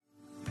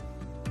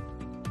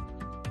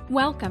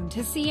Welcome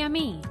to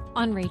CME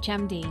on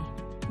ReachMD.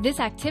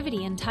 This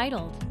activity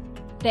entitled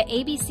The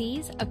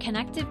ABCs of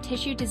Connective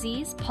Tissue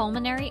Disease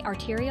Pulmonary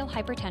Arterial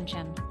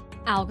Hypertension,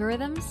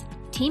 Algorithms,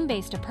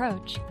 Team-Based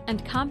Approach,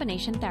 and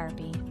Combination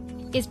Therapy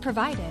is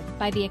provided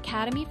by the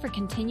Academy for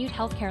Continued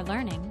Healthcare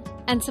Learning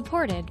and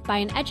supported by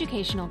an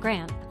educational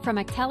grant from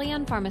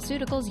Actelion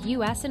Pharmaceuticals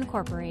US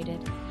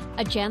Incorporated,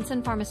 a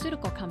Janssen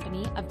pharmaceutical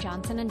company of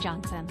Johnson &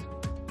 Johnson.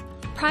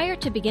 Prior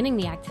to beginning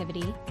the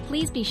activity,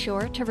 please be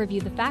sure to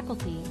review the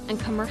faculty and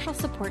commercial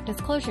support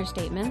disclosure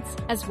statements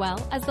as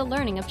well as the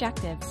learning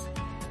objectives.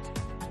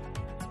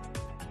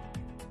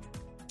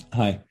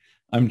 Hi,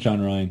 I'm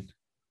John Ryan.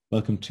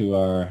 Welcome to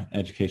our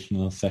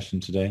educational session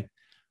today.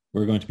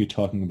 We're going to be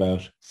talking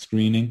about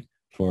screening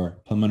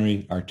for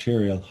pulmonary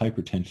arterial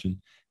hypertension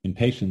in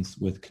patients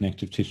with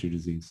connective tissue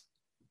disease.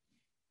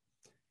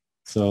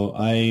 So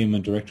I am a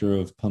director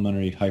of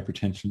pulmonary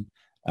hypertension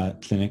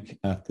clinic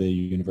at the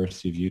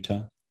University of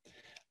Utah.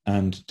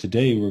 And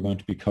today we're going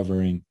to be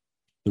covering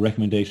the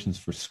recommendations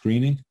for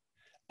screening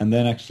and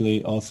then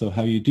actually also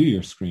how you do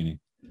your screening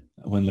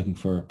when looking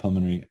for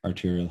pulmonary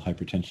arterial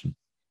hypertension.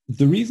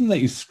 The reason that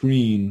you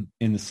screen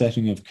in the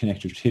setting of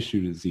connective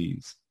tissue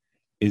disease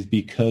is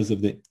because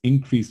of the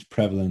increased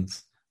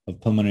prevalence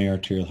of pulmonary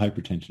arterial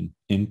hypertension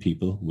in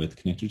people with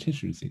connective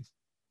tissue disease.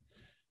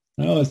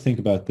 I always think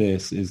about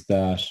this is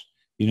that,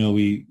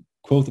 we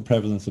quote the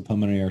prevalence of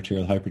pulmonary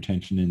arterial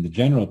hypertension in the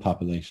general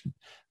population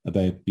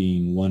about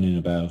being 1 in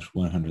about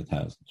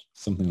 100,000,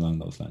 something along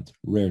those lines,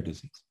 rare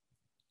disease.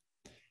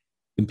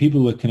 In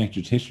people with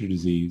connective tissue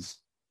disease,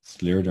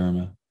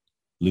 scleroderma,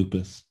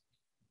 lupus,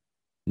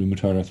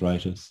 rheumatoid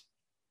arthritis,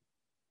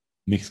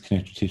 mixed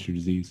connective tissue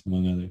disease,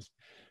 among others,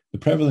 the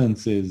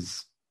prevalence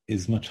is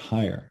much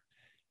higher.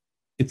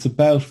 It's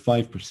about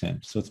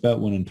 5%, so it's about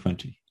 1 in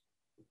 20.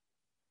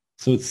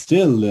 So it's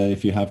still,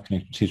 if you have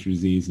connective tissue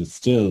disease, it's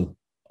still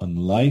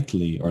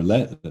unlikely or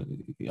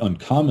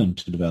uncommon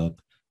to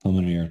develop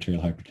pulmonary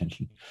arterial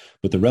hypertension,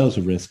 but the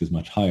relative risk is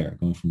much higher,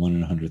 going from 1 in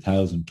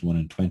 100,000 to 1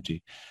 in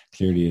 20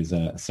 clearly is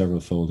a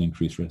several-fold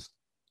increased risk.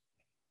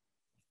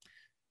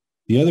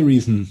 The other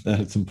reason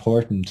that it's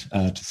important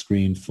to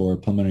screen for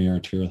pulmonary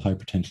arterial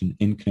hypertension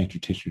in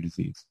connective tissue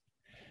disease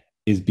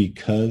is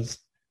because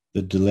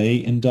the delay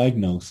in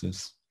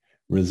diagnosis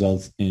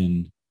results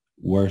in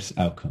worse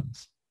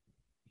outcomes.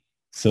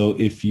 So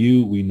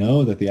we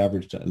know that the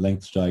average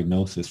length of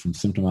diagnosis from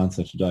symptom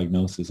onset to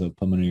diagnosis of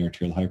pulmonary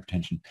arterial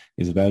hypertension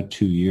is about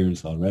 2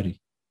 years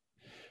already.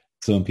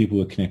 So in people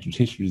with connective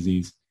tissue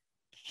disease,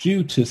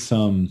 due to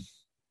some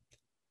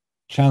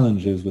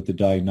challenges with the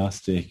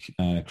diagnostic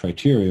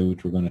criteria,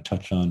 which we're going to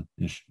touch on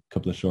in a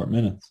couple of short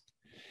minutes,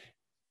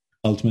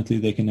 ultimately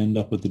they can end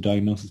up with the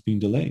diagnosis being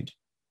delayed.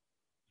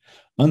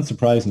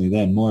 Unsurprisingly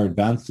then, more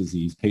advanced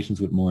disease,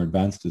 patients with more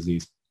advanced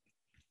disease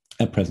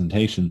at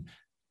presentation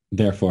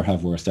therefore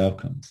have worse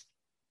outcomes.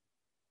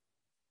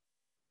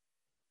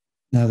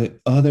 Now, the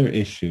other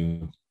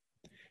issue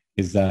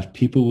is that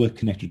people with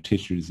connective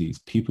tissue disease,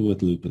 people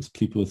with lupus,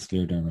 people with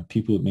scleroderma,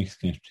 people with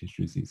mixed connective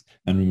tissue disease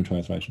and rheumatoid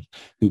arthritis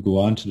who go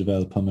on to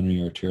develop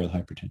pulmonary arterial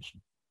hypertension,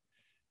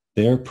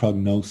 their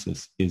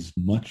prognosis is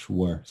much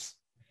worse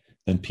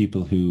than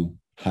people who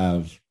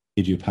have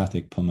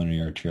idiopathic pulmonary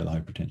arterial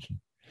hypertension.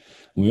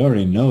 And we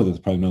already know that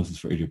the prognosis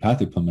for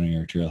idiopathic pulmonary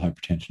arterial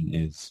hypertension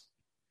is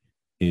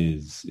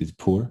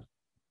poor.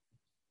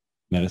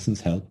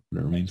 Medicines help, but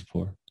it remains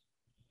poor.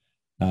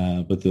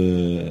 But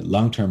the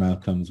long-term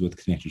outcomes with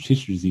connective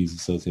tissue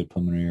disease-associated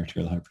pulmonary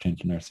arterial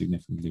hypertension are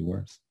significantly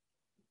worse.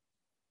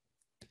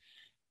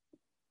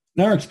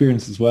 In our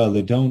experience as well,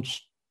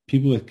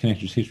 people with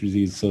connective tissue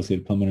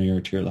disease-associated pulmonary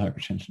arterial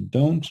hypertension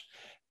don't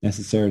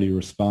necessarily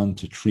respond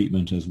to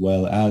treatment as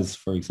well as,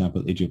 for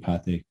example,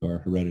 idiopathic or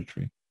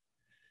hereditary.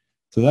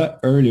 So that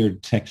earlier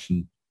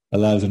detection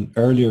allows an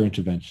earlier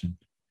intervention.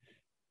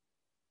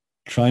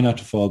 Try not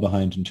to fall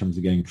behind in terms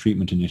of getting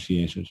treatment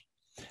initiated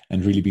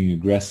and really being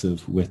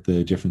aggressive with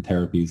the different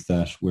therapies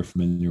that we're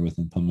familiar with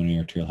in pulmonary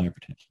arterial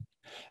hypertension.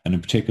 And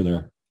in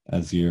particular,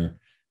 as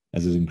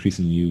is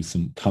increasingly used,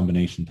 some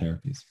combination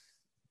therapies.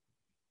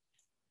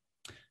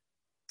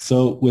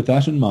 So with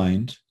that in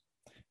mind,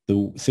 the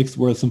 6th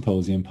World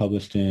Symposium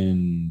published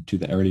in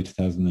the early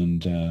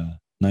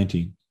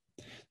 2019,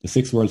 the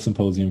 6th World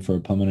Symposium for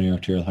Pulmonary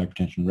Arterial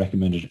Hypertension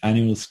recommended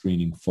annual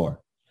screening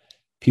for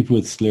people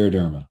with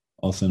scleroderma,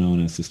 also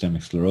known as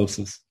systemic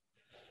sclerosis,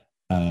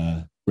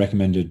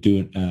 recommended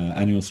doing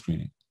annual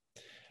screening.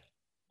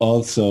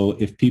 Also,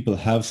 if people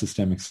have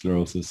systemic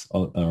sclerosis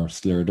or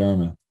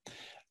scleroderma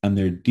and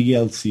their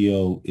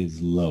DLCO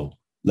is low,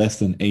 less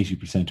than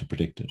 80% of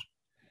predicted,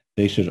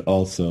 they should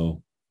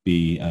also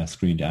be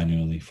screened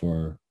annually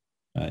for,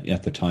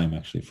 at the time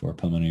actually, for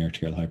pulmonary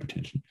arterial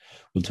hypertension.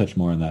 We'll touch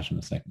more on that in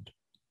a second.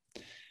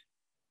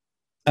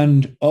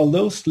 And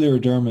although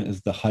scleroderma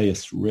is the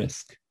highest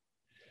risk,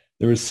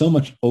 there is so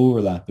much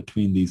overlap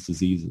between these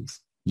diseases,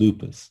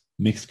 lupus,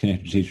 mixed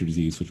connective tissue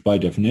disease, which by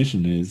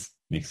definition is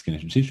mixed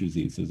connective tissue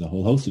disease. There's a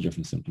whole host of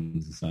different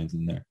symptoms and signs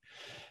in there.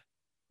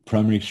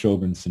 Primary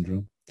Sjogren's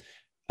syndrome,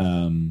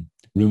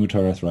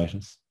 rheumatoid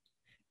arthritis,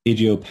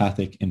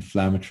 idiopathic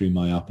inflammatory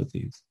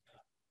myopathies.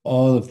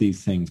 All of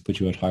these things put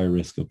you at higher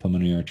risk of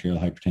pulmonary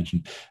arterial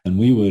hypertension, and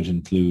we would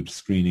include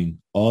screening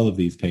all of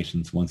these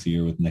patients once a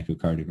year with an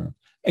echocardiogram.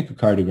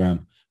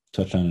 Echocardiogram,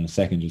 touch on in a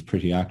second, is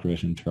pretty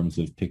accurate in terms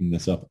of picking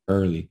this up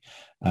early,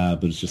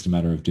 but it's just a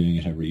matter of doing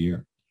it every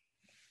year.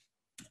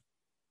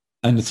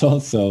 And it's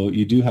also,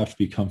 you do have to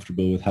be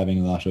comfortable with having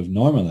a lot of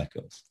normal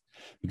echoes,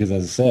 because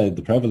as I said,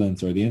 the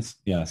prevalence or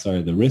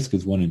the risk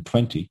is 1 in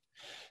 20.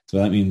 So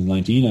that means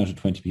 19 out of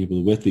 20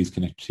 people with these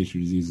connective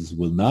tissue diseases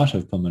will not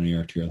have pulmonary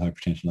arterial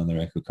hypertension on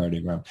their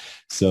echocardiogram.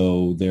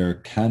 So there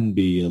can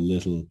be a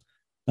little,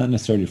 not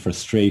necessarily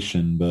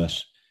frustration, but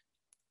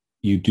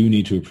you do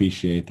need to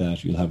appreciate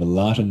that you'll have a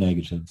lot of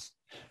negatives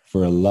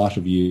for a lot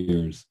of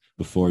years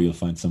before you'll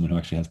find someone who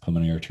actually has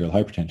pulmonary arterial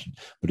hypertension.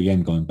 But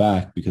again, going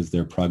back, because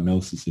their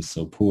prognosis is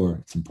so poor,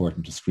 it's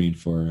important to screen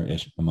for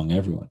it among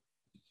everyone.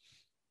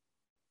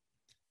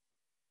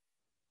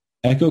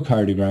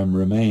 Echocardiogram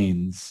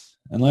remains,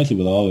 and likely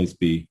will always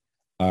be,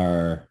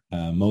 our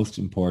most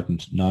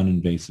important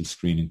non-invasive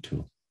screening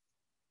tool.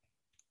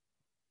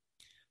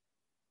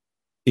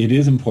 It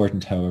is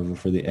important, however,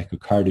 for the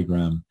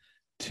echocardiogram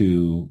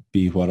to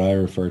be what I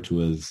refer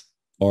to as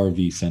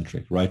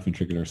RV-centric, right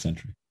ventricular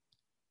centric.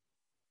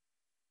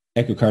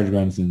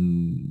 Echocardiograms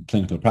in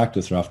clinical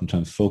practice are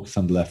oftentimes focused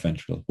on the left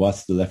ventricle.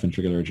 What's the left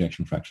ventricular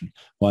ejection fraction?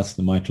 What's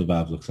the mitral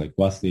valve looks like?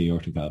 What's the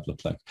aortic valve look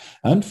like?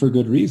 And for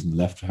good reason.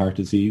 Left heart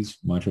disease,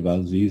 mitral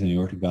valve disease, and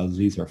aortic valve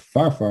disease are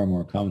far, far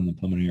more common than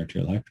pulmonary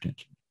arterial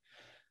hypertension,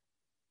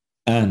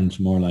 and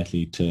more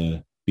likely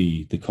to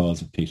be the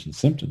cause of patient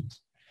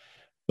symptoms.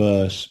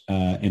 But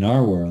in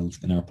our world,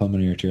 in our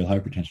pulmonary arterial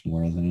hypertension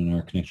world, and in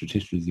our connective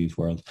tissue disease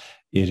world,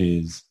 it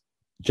is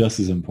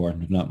just as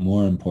important, if not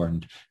more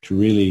important, to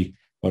really,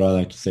 what I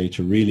like to say,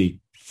 to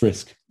really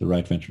frisk the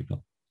right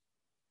ventricle.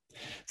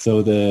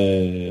 So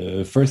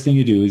the first thing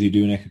you do is you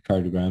do an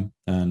echocardiogram,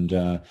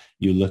 and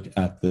you look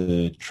at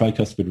the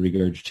tricuspid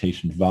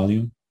regurgitation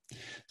volume. The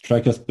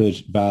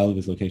tricuspid valve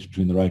is located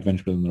between the right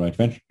ventricle and the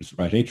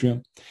right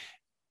atrium.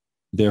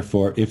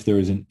 Therefore, if there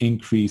is an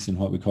increase in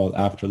what we call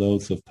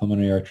afterload, so if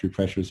pulmonary artery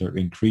pressures are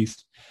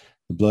increased,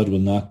 the blood will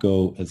not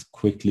go as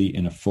quickly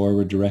in a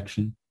forward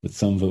direction, but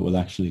some of it will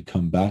actually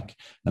come back,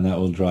 and that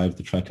will drive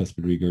the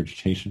tricuspid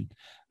regurgitation.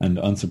 And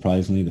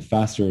unsurprisingly, the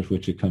faster at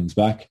which it comes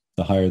back,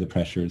 the higher the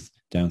pressures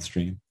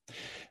downstream.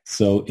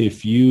 So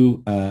if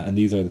you, and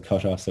these are the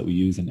cutoffs that we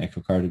use in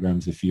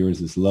echocardiograms, if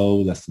yours is low,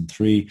 less than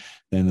 3,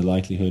 then the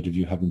likelihood of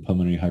you having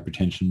pulmonary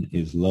hypertension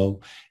is low.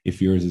 If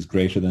yours is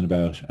greater than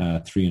about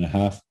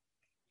 3.5,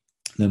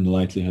 then the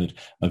likelihood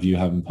of you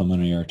having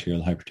pulmonary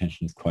arterial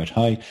hypertension is quite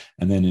high.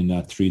 And then in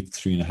that 3 to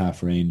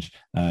 3.5 range,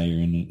 you're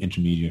in an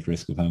intermediate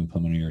risk of having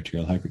pulmonary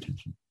arterial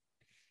hypertension.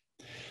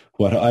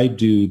 What I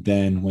do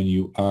then when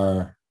you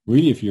are,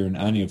 really if you're in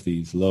any of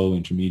these, low,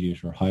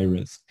 intermediate, or high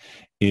risk,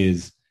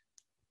 is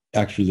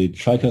actually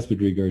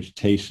tricuspid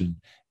regurgitation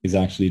is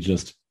actually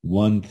just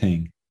one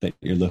thing that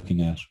you're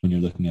looking at when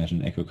you're looking at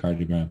an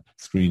echocardiogram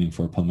screening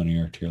for pulmonary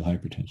arterial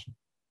hypertension.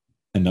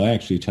 And I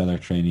actually tell our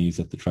trainees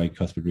that the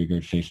tricuspid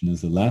regurgitation is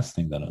the last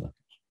thing that I look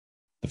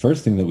at. The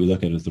first thing that we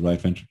look at is the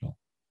right ventricle.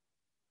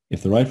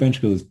 If the right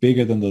ventricle is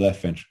bigger than the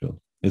left ventricle,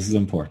 this is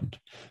important,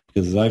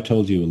 because as I've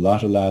told you, a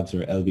lot of labs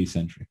are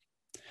LV-centric.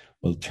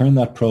 Well, turn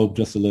that probe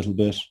just a little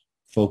bit,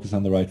 focus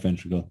on the right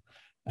ventricle,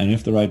 and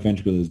if the right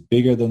ventricle is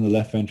bigger than the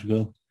left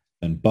ventricle,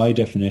 then by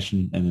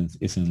definition, and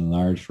it's an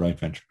enlarged right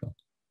ventricle.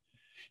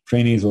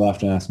 Trainees will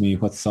often ask me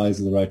what size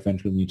of the right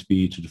ventricle need to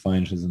be to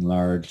define it as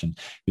enlarged, and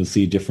you'll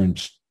see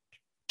different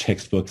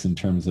textbooks in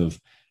terms of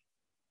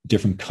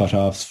different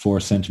cutoffs, 4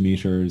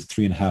 centimeters,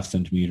 3.5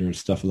 centimeters,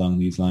 stuff along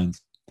these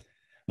lines.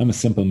 I'm a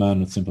simple man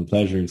with simple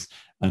pleasures,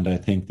 and I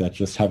think that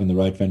just having the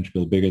right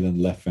ventricle bigger than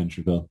the left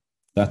ventricle,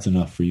 that's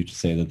enough for you to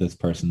say that this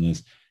person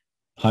is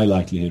high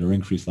likelihood or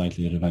increased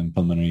likelihood of having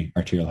pulmonary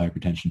arterial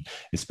hypertension,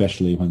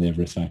 especially when they have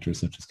risk factors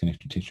such as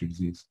connective tissue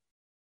disease.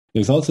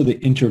 There's also the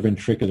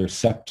interventricular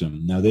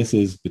septum. Now, this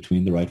is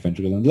between the right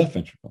ventricle and the left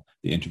ventricle,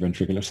 the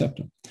interventricular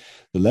septum.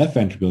 The left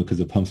ventricle,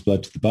 because it pumps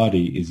blood to the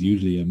body, is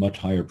usually a much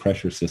higher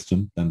pressure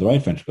system than the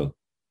right ventricle.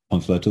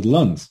 Pumps blood to the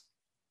lungs.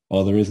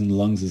 All there is in the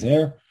lungs is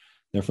air.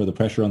 Therefore, the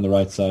pressure on the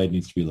right side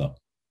needs to be low,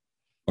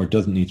 or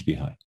doesn't need to be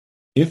high.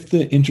 If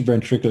the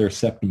interventricular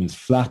septum is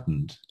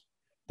flattened,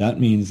 that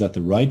means that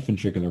the right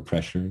ventricular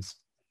pressures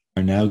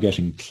are now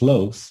getting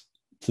close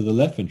to the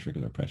left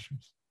ventricular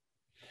pressures.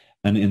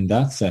 And in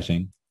that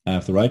setting,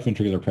 if the right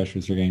ventricular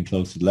pressures are getting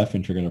close to the left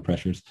ventricular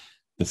pressures,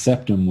 the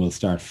septum will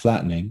start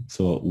flattening,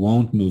 so it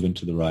won't move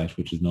into the right,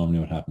 which is normally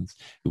what happens.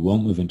 It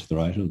won't move into the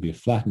right. It'll be a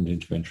flattened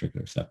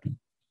interventricular septum.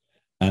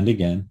 And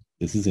again,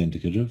 this is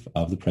indicative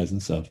of the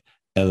presence of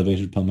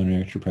elevated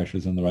pulmonary artery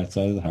pressures on the right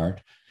side of the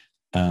heart,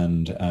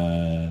 and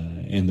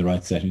in the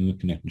right setting with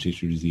connective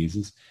tissue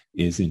diseases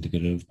is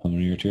indicative of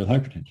pulmonary arterial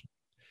hypertension.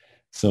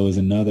 So is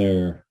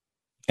another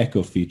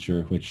echo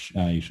feature which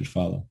you should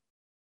follow.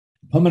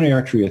 The pulmonary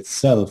artery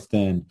itself,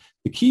 then,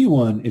 the key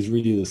one is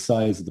really the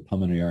size of the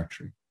pulmonary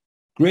artery.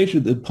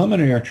 The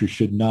pulmonary artery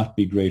should not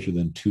be greater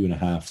than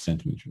 2.5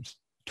 centimeters.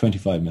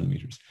 25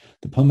 millimeters.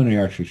 The pulmonary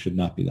artery should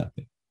not be that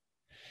big.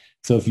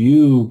 So if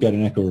you get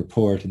an echo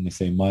report and they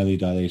say mildly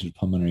dilated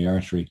pulmonary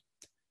artery,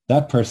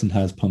 that person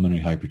has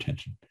pulmonary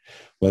hypertension,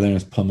 whether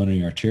it's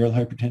pulmonary arterial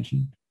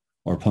hypertension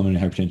or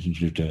pulmonary hypertension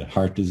due to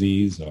heart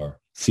disease or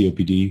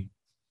COPD.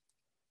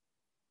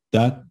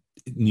 That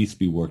needs to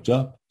be worked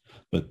up,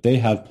 but they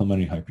have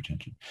pulmonary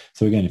hypertension.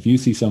 So again, if you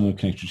see someone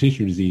with connective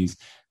tissue disease,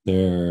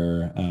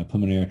 their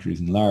pulmonary artery is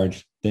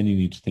enlarged, then you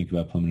need to think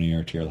about pulmonary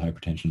arterial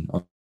hypertension,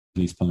 or at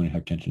least pulmonary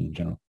hypertension in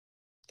general.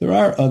 There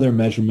are other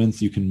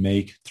measurements you can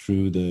make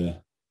through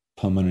the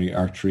pulmonary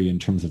artery in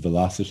terms of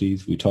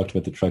velocities. We talked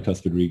about the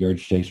tricuspid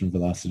regurgitation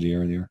velocity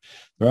earlier.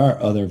 There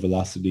are other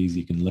velocities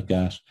you can look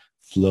at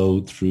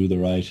flowed through the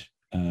right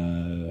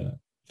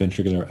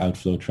ventricular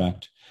outflow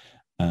tract,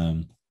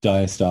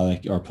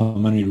 diastolic or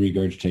pulmonary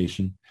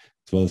regurgitation,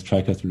 as well as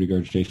tricuspid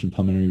regurgitation,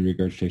 pulmonary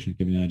regurgitation, to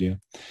give you an idea.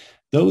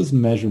 Those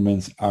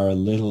measurements are a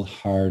little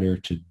harder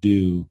to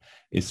do,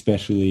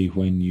 especially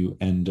when you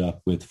end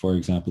up with, for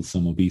example,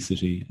 some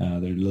obesity.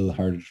 They're a little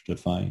harder to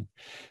define.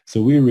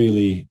 So we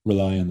really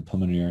rely on the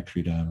pulmonary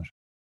artery diameter.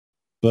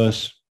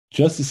 But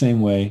just the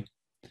same way,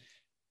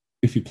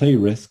 if you play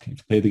Risk, if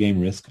you play the game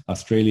Risk,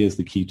 Australia is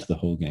the key to the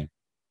whole game.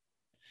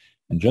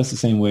 And just the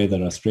same way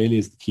that Australia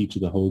is the key to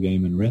the whole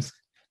game in Risk,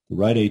 the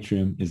right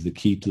atrium is the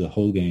key to the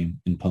whole game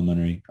in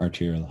pulmonary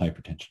arterial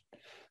hypertension.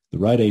 The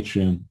right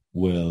atrium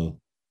will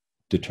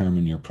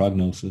determine your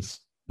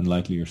prognosis and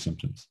likely your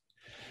symptoms.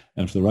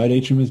 And if the right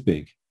atrium is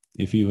big,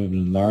 if you have an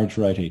enlarged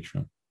right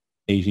atrium,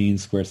 18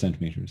 square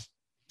centimeters,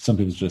 some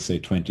people just say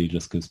 20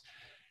 just because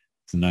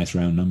it's a nice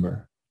round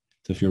number.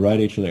 So if your right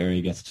atrial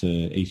area gets to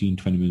 18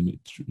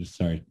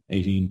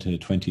 to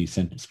 20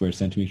 square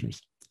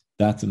centimeters,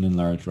 that's an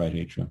enlarged right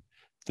atrium.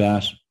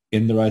 That,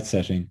 in the right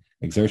setting,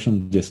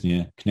 exertional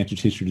dyspnea, connective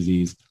tissue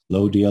disease,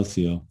 low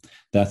DLCO,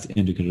 that's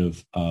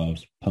indicative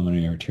of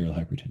pulmonary arterial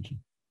hypertension.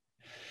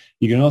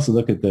 You can also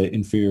look at the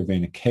inferior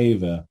vena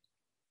cava,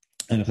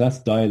 and if that's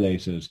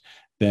dilated,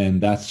 then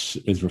that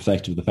is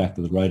reflective of the fact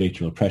that the right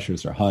atrial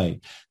pressures are high.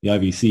 The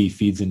IVC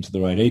feeds into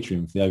the right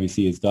atrium. If the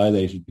IVC is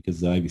dilated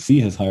because the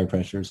IVC has higher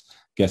pressures,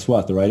 guess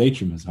what? The right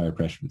atrium has higher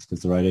pressures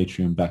because the right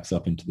atrium backs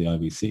up into the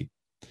IVC.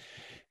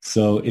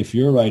 So if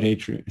your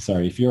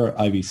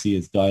IVC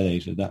is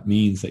dilated, that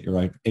means that your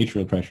right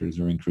atrial pressures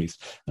are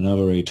increased. And I've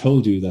already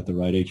told you that the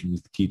right atrium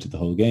is the key to the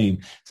whole game.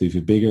 So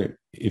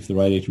if the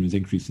right atrium is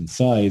increased in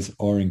size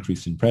or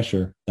increased in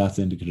pressure, that's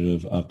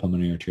indicative of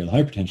pulmonary arterial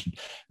hypertension.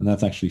 And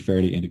that's actually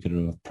fairly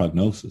indicative of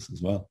prognosis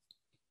as well.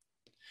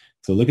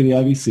 So look at the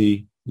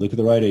IVC, look at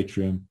the right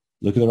atrium,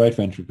 look at the right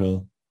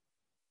ventricle,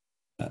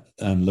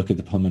 and look at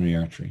the pulmonary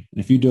artery. And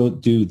if you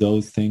don't do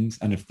those things,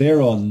 and if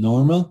they're all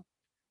normal,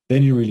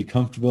 then you're really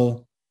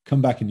comfortable.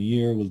 Come back in a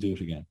year, we'll do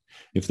it again.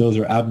 If those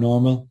are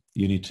abnormal,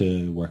 you need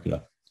to work it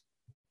up.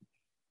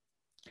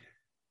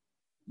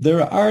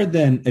 There are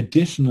then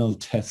additional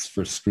tests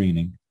for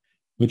screening,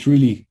 which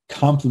really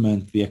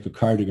complement the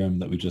echocardiogram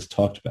that we just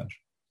talked about.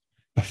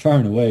 By far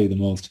and away, the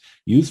most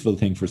useful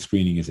thing for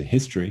screening is a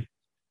history,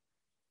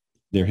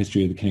 their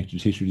history of the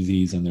connective tissue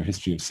disease and their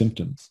history of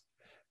symptoms.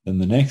 Then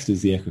the next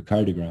is the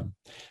echocardiogram.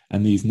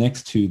 And these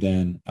next two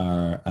then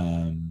are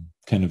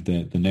kind of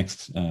the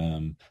next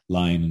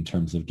line in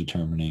terms of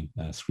determining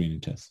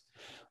screening tests.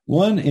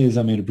 One is,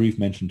 I made a brief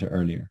mention to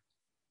earlier.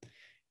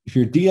 If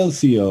your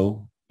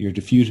DLCO, your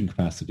diffusion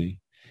capacity,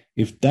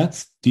 if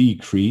that's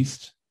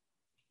decreased,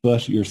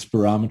 but your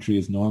spirometry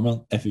is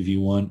normal,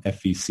 FEV1,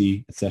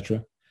 FVC,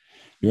 etc.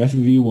 Your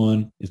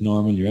FEV1 is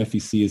normal, your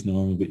FVC is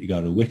normal, but you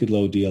got a wicked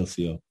low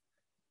DLCO.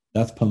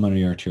 That's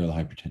pulmonary arterial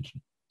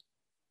hypertension.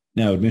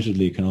 Now,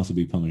 admittedly, it can also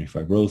be pulmonary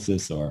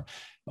fibrosis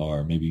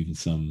or maybe even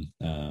some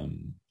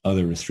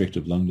other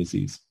restrictive lung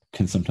disease.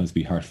 Can sometimes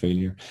be heart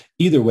failure.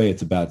 Either way,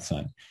 it's a bad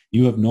sign.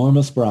 You have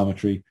normal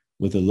spirometry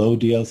with a low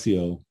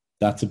DLCO.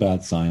 That's a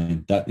bad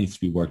sign. That needs to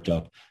be worked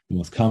up. The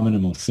most common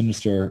and most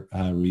sinister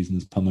reason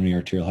is pulmonary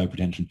arterial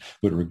hypertension.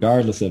 But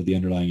regardless of the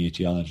underlying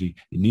etiology,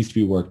 it needs to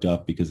be worked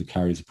up because it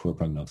carries a poor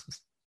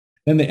prognosis.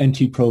 Then the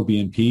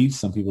NT-proBNP.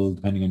 Some people,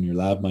 depending on your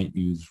lab, might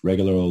use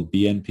regular old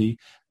BNP.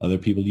 Other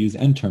people use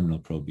N-terminal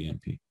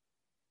proBNP.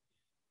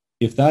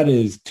 If that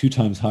is 2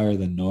 times higher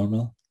than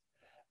normal,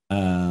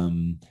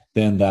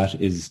 then that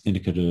is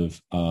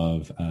indicative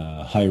of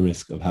high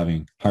risk of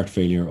having heart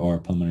failure or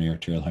pulmonary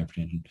arterial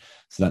hypertension.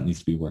 So that needs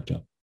to be worked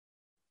up.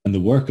 And the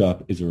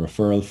workup is a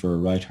referral for a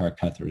right heart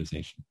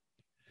catheterization.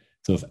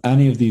 So if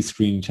any of these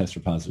screening tests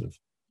are positive,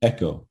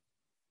 echo,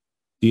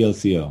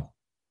 DLCO,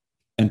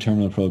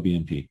 N-terminal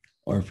proBNP,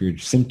 or if your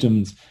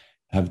symptoms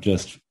have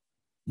just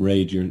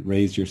raised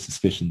your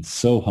suspicion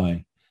so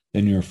high,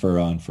 then you refer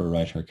on for a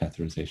right heart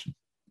catheterization.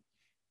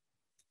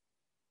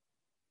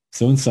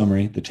 So in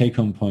summary, the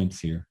take-home points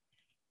here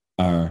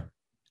are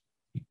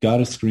you've got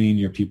to screen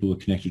your people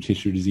with connective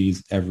tissue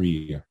disease every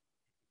year.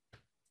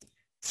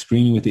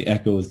 Screening with the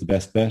echo is the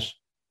best bet.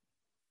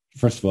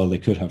 First of all, they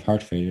could have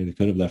heart failure. They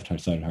could have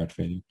left-sided heart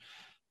failure.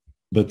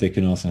 But they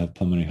can also have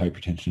pulmonary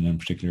hypertension, and in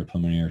particular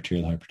pulmonary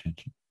arterial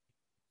hypertension.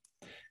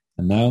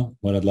 And now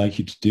what I'd like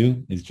you to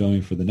do is join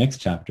me for the next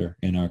chapter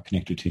in our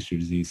connective tissue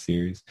disease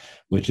series,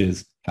 which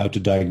is how to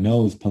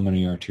diagnose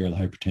pulmonary arterial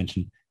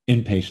hypertension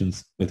in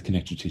patients with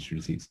connective tissue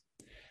disease.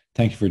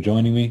 Thank you for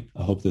joining me.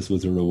 I hope this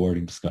was a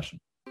rewarding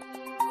discussion.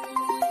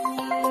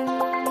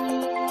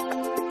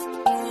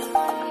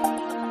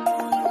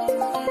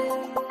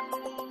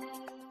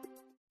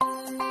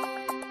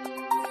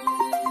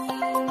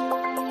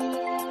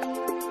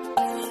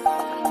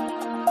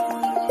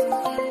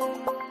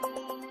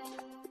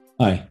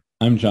 Hi,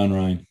 I'm John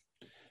Ryan.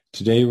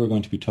 Today we're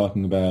going to be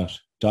talking about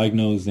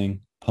diagnosing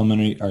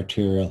pulmonary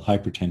arterial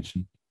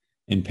hypertension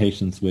in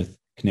patients with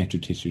connective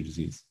tissue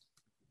disease.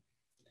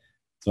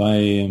 So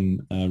I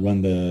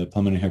run the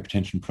pulmonary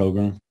hypertension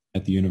program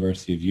at the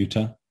University of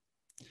Utah.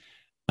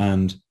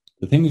 And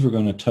the things we're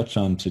going to touch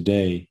on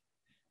today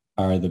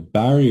are the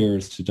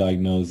barriers to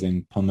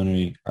diagnosing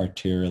pulmonary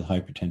arterial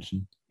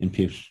hypertension in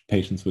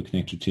patients with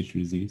connective tissue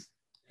disease.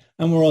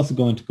 And we're also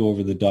going to go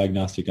over the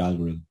diagnostic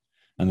algorithm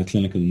and the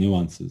clinical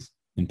nuances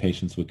in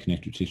patients with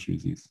connective tissue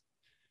disease.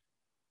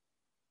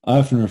 I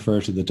often refer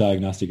to the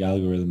diagnostic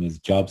algorithm as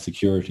job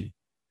security.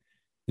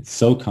 It's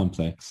so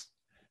complex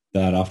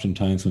that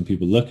oftentimes when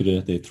people look at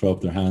it, they throw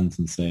up their hands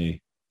and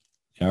say,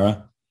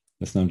 Yara,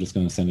 listen, I'm just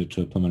going to send it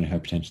to a pulmonary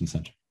hypertension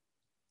center.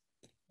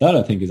 That,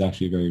 I think, is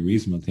actually a very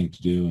reasonable thing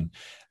to do.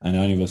 And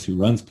any of us who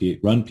run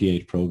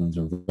PH programs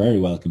are very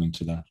welcoming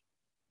to that,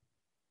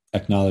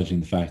 acknowledging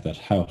the fact that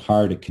how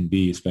hard it can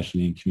be,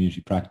 especially in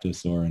community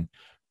practice or in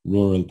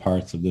rural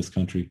parts of this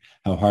country,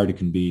 how hard it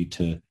can be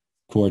to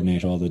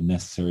coordinate all the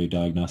necessary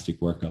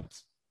diagnostic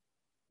workups.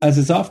 As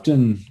is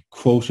often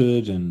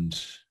quoted and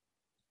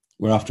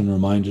we're often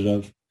reminded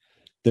of,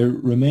 there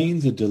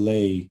remains a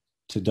delay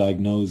to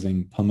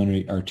diagnosing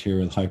pulmonary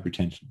arterial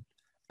hypertension.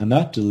 And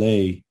that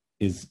delay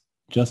is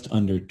just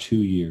under 2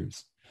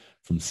 years.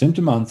 From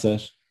symptom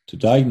onset to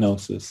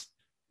diagnosis,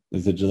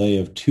 there's a delay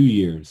of 2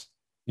 years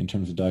in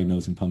terms of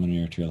diagnosing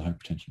pulmonary arterial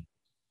hypertension.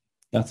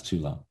 That's too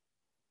long.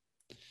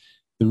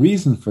 The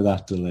reason for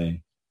that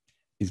delay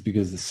is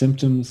because the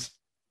symptoms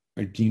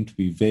are deemed to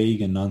be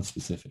vague and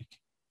nonspecific.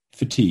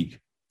 Fatigue.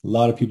 A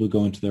lot of people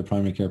go into their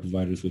primary care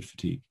providers with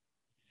fatigue.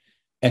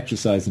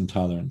 Exercise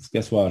intolerance.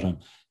 Guess what? I'm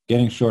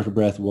getting short of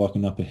breath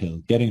walking up a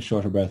hill, getting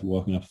short of breath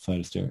walking up a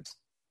flight of stairs.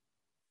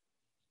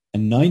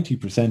 And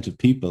 90% of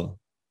people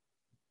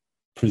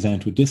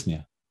present with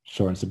dyspnea,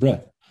 shortness of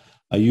breath.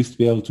 I used to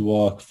be able to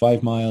walk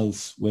 5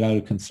 miles without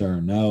a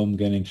concern. Now I'm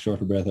getting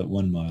short of breath at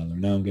 1 mile, or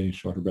now I'm getting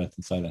short of breath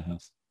inside a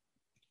house.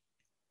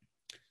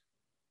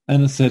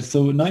 And it said,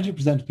 so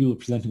 90% of people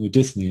presenting with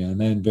dyspnea and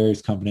then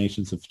various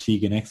combinations of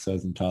fatigue and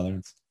exercise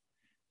intolerance,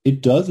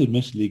 it does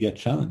admittedly get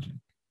challenging.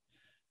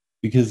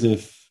 Because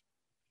if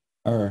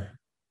our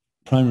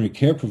primary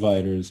care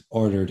providers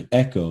ordered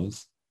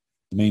echoes,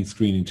 the main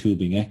screening tool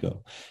being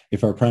echo,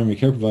 if our primary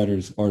care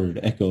providers ordered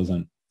echoes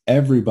on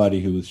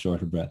everybody who was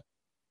short of breath,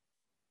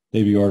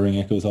 they'd be ordering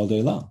echoes all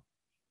day long.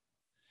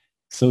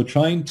 So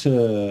trying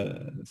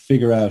to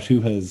figure out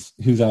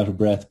who's out of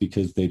breath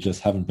because they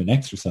just haven't been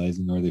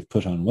exercising or they've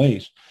put on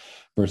weight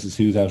versus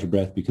who's out of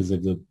breath because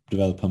they've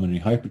developed pulmonary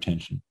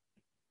hypertension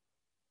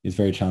is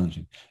very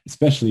challenging,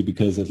 especially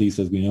because, at least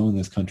as we know in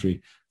this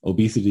country,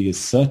 obesity is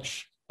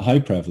such a high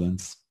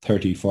prevalence,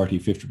 30, 40,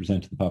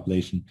 50% of the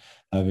population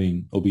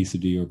having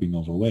obesity or being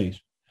overweight,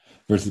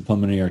 versus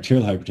pulmonary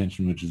arterial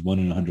hypertension, which is 1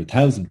 in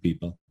 100,000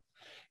 people,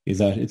 is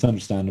that it's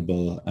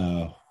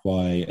understandable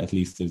why at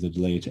least there's a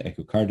delay to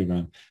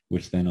echocardiogram,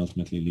 which then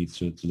ultimately leads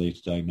to a delay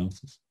to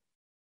diagnosis.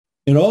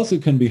 It also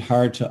can be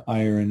hard to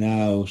iron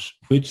out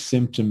which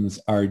symptoms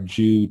are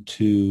due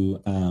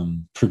to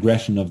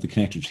progression of the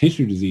connective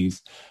tissue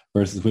disease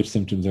versus which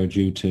symptoms are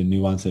due to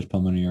new onset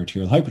pulmonary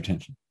arterial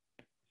hypertension.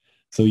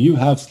 So you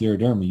have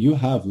scleroderma, you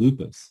have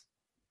lupus,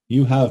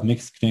 you have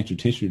mixed connective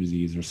tissue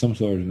disease or some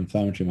sort of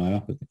inflammatory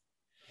myopathy.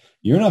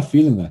 You're not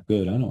feeling that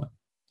good anyway.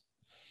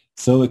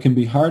 So it can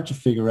be hard to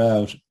figure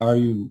out,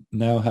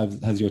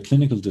 has your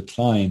clinical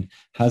decline,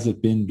 has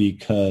it been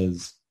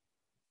because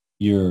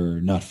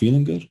you're not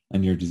feeling good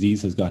and your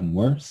disease has gotten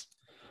worse?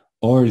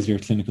 Or is your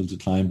clinical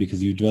decline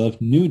because you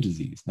developed new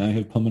disease? Now you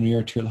have pulmonary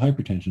arterial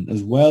hypertension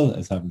as well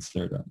as having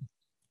scleroderma.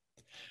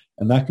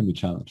 And that can be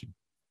challenging.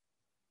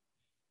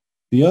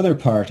 The other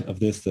part of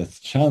this that's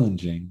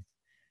challenging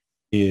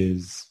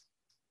is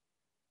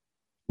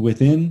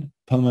within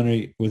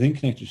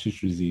connective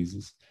tissue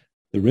diseases,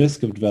 the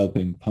risk of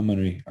developing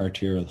pulmonary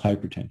arterial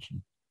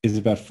hypertension is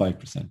about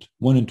 5%,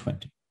 1 in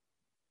 20.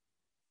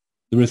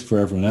 The risk for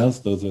everyone else,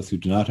 those of us who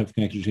do not have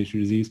connective tissue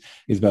disease,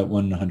 is about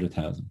 1 in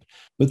 100,000.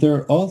 But there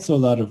are also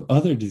a lot of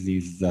other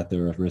diseases that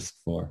they're at risk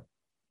for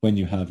when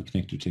you have a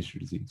connective tissue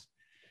disease.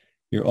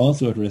 You're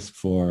also at risk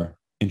for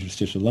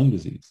interstitial lung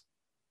disease.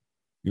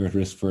 You're at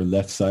risk for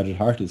left-sided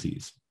heart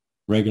disease,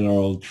 regular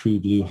old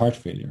true blue heart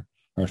failure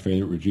with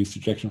reduced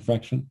ejection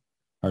fraction,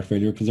 heart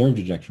failure with preserved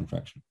ejection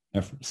fraction,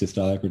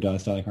 systolic or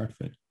diastolic heart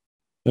failure.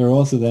 There are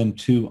also then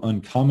 2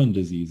 uncommon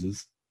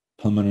diseases,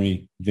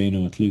 pulmonary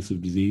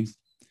veno-occlusive disease,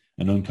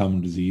 an uncommon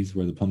disease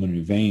where the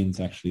pulmonary veins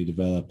actually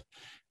develop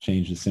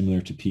changes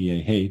similar to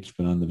PAH,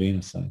 but on the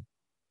venous side.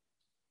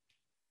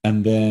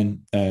 and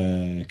then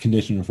a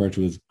condition referred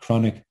to as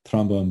chronic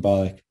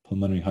thromboembolic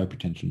pulmonary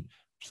hypertension,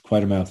 which is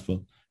quite a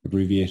mouthful,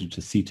 abbreviated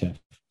to CTEPH.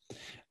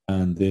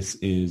 And this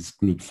is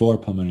group 4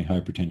 pulmonary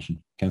hypertension,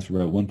 accounts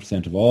for about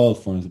 1% of all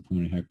forms of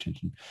pulmonary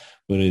hypertension,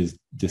 but is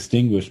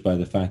distinguished by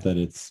the fact that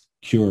it's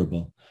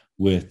curable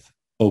with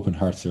open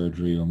heart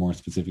surgery, or more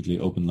specifically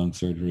open lung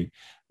surgery,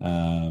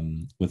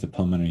 with a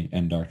pulmonary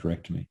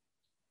endarterectomy.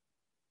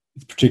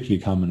 It's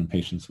particularly common in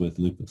patients with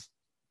lupus.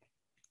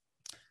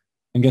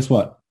 And guess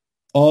what?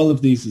 All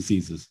of these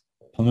diseases,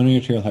 pulmonary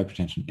arterial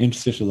hypertension,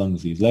 interstitial lung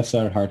disease,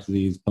 left-sided heart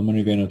disease,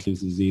 pulmonary vein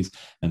occlusive disease,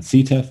 and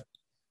CTEPH,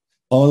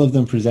 all of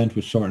them present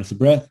with shortness of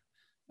breath,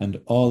 and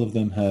all of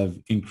them have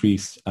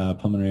increased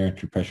pulmonary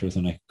artery pressures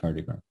on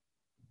echocardiogram.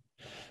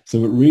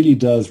 So it really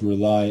does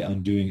rely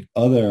on doing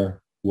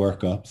other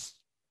workups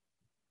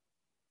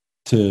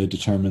to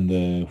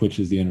determine which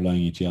is the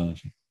underlying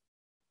etiology.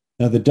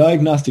 Now, the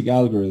diagnostic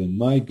algorithm,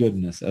 my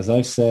goodness, as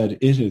I've said,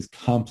 it is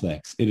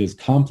complex. It is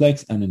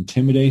complex and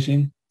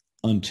intimidating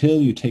until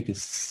you take a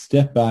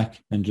step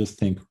back and just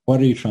think, what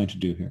are you trying to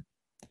do here?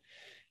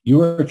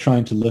 You are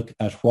trying to look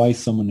at why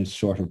someone is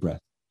short of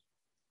breath.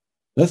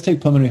 Let's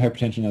take pulmonary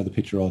hypertension out of the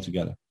picture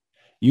altogether.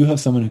 You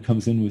have someone who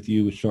comes in with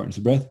you with shortness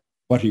of breath.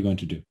 What are you going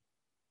to do?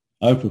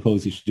 I would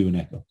propose you should do an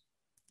echo.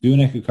 Do an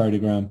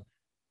echocardiogram.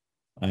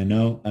 I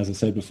know, as I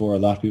said before, a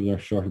lot of people are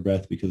short of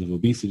breath because of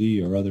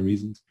obesity or other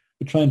reasons,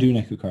 but try and do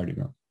an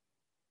echocardiogram.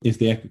 If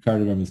the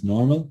echocardiogram is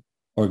normal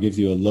or gives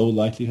you a low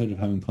likelihood of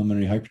having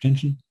pulmonary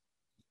hypertension,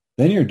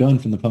 then you're done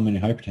from the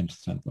pulmonary hypertension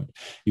standpoint.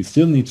 You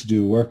still need to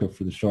do a workup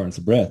for the shortness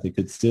of breath. It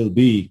could still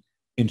be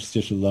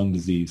interstitial lung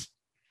disease,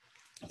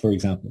 for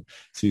example.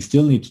 So you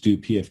still need to do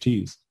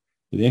PFTs.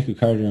 But the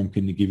echocardiogram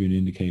can give you an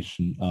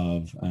indication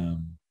of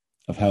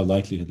how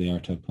likely they are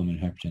to have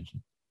pulmonary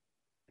hypertension.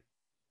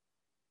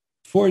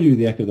 Before you do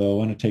the echo, though, I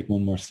want to take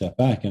one more step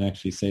back and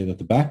actually say that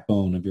the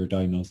backbone of your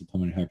diagnosis of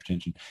pulmonary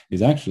hypertension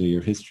is actually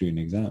your history and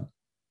exam.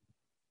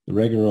 The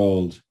regular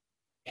old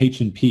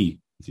H&P,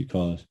 as you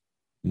call it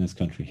in this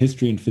country,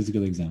 history and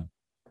physical exam.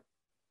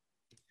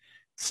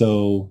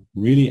 So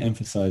really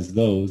emphasize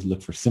those.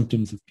 Look for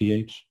symptoms of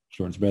PH,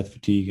 shortness of breath,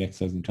 fatigue,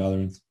 exercise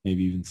intolerance,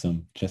 maybe even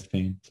some chest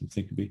pain, some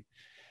syncope.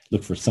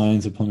 Look for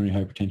signs of pulmonary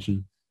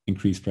hypertension,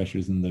 increased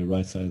pressures in the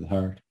right side of the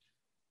heart,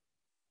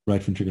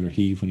 right ventricular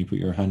heave when you put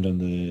your hand on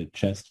the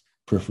chest,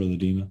 peripheral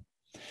edema.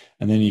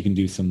 And then you can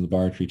do some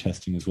laboratory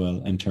testing as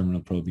well,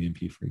 N-terminal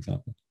proBNP, for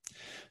example.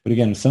 But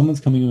again, if someone's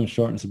coming in with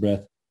shortness of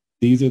breath,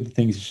 these are the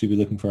things you should be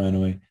looking for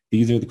anyway.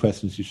 These are the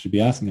questions you should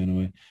be asking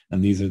anyway.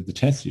 And these are the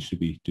tests you should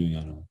be doing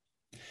anyway.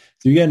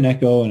 So you get an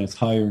echo and it's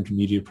higher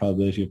intermediate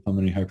probability of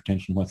pulmonary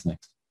hypertension. What's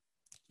next?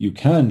 You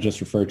can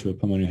just refer to a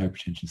pulmonary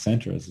hypertension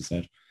center, as I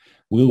said.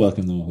 We'll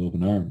welcome them with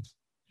open arms.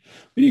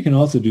 But you can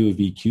also do a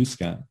VQ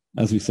scan.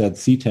 As we said,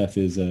 CTEPH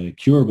is a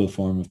curable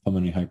form of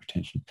pulmonary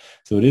hypertension.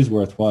 So it is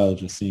worthwhile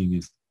just seeing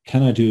is,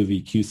 can I do a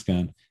VQ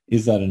scan?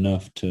 Is that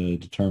enough to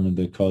determine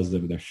the causes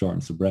of their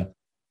shortness of breath?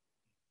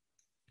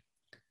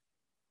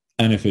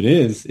 And if it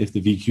is, if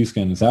the VQ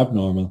scan is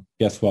abnormal,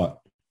 guess what?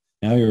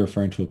 Now you're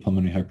referring to a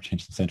pulmonary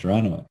hypertension center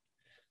anyway.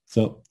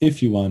 So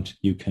if you want,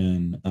 you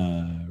can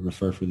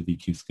refer for the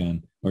VQ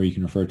scan, or you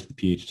can refer to the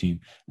PH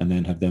team and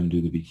then have them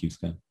do the VQ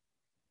scan.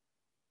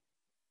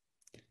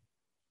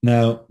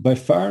 Now, by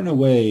far and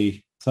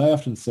away, so I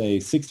often say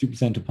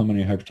 60% of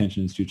pulmonary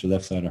hypertension is due to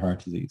left-sided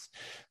heart disease.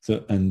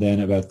 So, and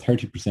then about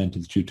 30%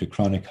 is due to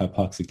chronic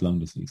hypoxic lung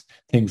disease.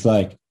 Things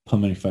like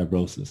pulmonary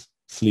fibrosis,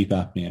 sleep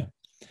apnea,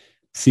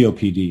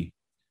 COPD,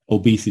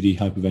 obesity,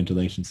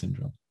 hypoventilation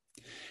syndrome.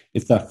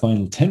 It's that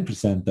final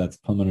 10% that's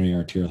pulmonary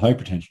arterial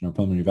hypertension or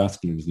pulmonary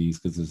vascular disease,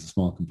 because there's a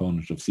small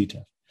component of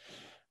CTEPH.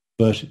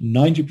 But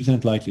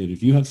 90% likelihood,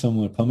 if you have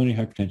someone with pulmonary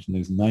hypertension,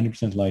 there's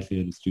 90%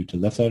 likelihood it's due to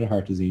left-sided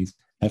heart disease,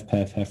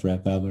 HFpEF,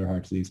 HFrEF, valvular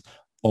heart disease,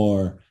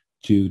 or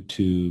due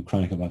to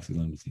chronic hypoxic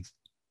lung disease.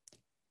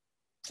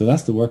 So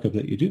that's the workup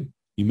that you do.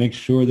 You make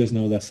sure there's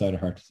no left-sided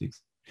heart disease.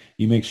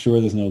 You make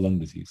sure there's no lung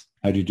disease.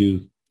 How do you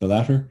do the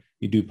latter?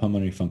 You do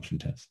pulmonary function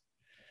tests.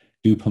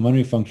 Do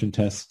pulmonary function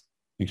tests.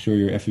 Make sure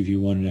your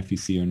FEV1 and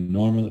FVC are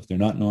normal. If they're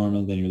not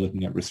normal, then you're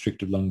looking at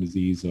restrictive lung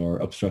disease or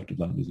obstructive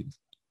lung disease.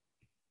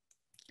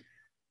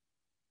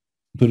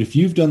 But if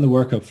you've done the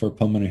workup for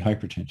pulmonary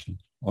hypertension,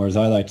 or as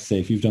I like to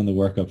say, if you've done the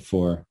workup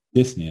for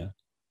dyspnea,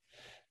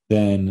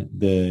 then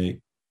the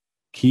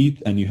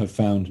key, and you have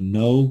found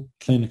no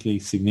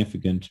clinically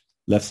significant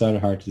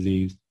left-sided heart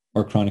disease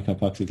or chronic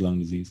hypoxic lung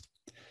disease,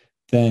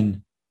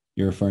 then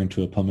you're referring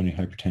to a pulmonary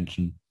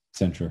hypertension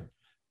center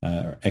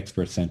or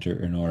expert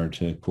center in order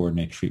to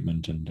coordinate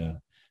treatment and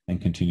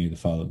continue the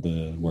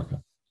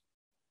workup.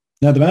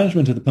 Now, the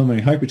management of the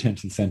pulmonary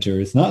hypertension center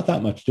is not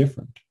that much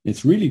different.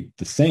 It's really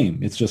the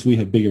same. It's just we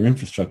have bigger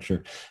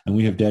infrastructure and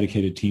we have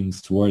dedicated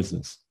teams towards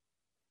this.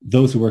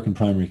 Those who work in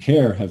primary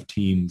care have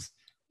teams,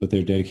 but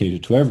they're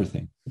dedicated to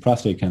everything.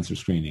 Prostate cancer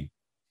screening,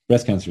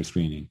 breast cancer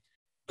screening,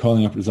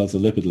 calling up results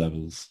of lipid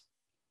levels,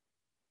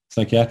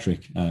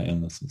 psychiatric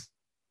illnesses.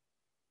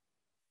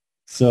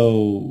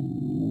 So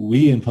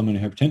we in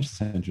pulmonary hypertension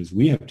centers,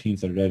 we have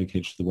teams that are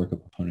dedicated to the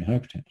workup of pulmonary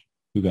hypertension.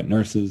 We've got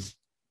nurses,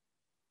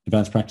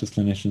 advanced practice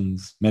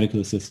clinicians, medical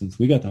assistants,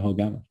 we got the whole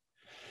gamut.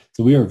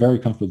 So we are very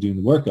comfortable doing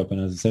the workup.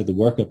 And as I said, the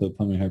workup at the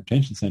Pulmonary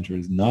Hypertension Center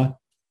is not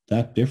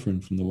that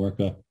different from the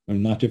workup, or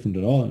not different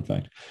at all, in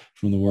fact,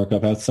 from the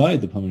workup outside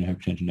the Pulmonary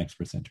Hypertension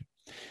Expert Center.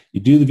 You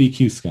do the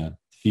VQ scan.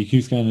 The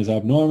VQ scan is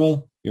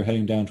abnormal, you're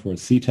heading down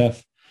towards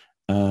CTEPH,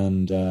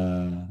 and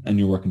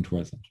you're working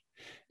towards it.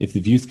 If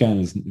the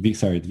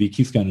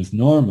VQ scan is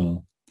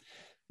normal,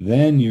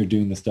 then you're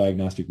doing this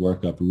diagnostic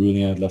workup,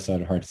 ruling out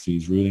left-sided heart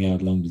disease, ruling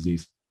out lung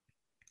disease.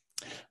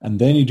 And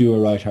then you do a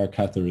right heart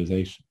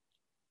catheterization.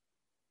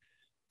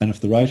 And if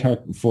the right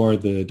heart, for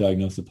the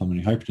diagnosis of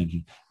pulmonary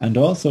hypertension, and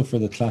also for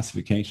the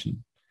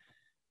classification,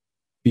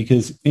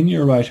 because in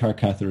your right heart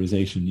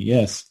catheterization,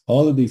 yes,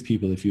 all of these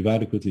people, if you've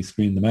adequately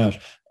screened them out,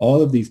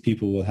 all of these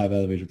people will have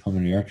elevated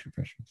pulmonary artery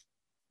pressures.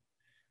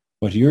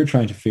 What you're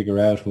trying to figure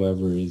out,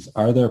 however, is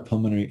are their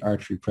pulmonary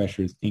artery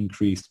pressures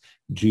increased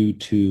due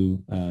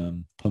to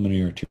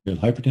pulmonary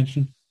arterial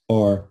hypertension,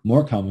 or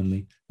more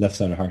commonly,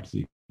 left-sided heart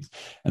disease?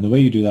 And the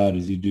way you do that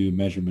is you do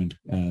measurement,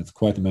 it's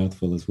quite a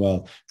mouthful as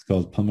well. It's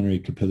called pulmonary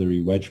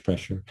capillary wedge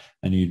pressure.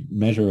 And you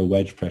measure a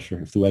wedge pressure.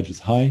 If the wedge is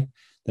high,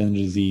 then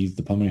the disease,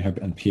 the pulmonary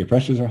and PA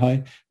pressures are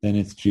high, then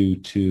it's due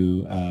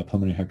to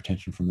pulmonary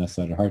hypertension from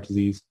left-sided heart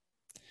disease.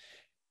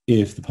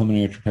 If the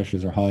pulmonary artery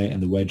pressures are high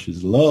and the wedge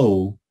is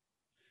low,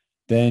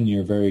 then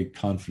you're very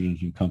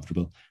confident and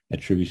comfortable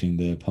attributing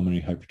the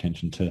pulmonary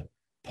hypertension to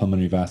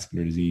pulmonary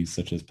vascular disease,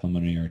 such as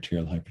pulmonary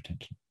arterial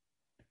hypertension.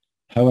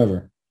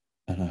 However,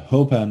 and I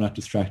hope I'm not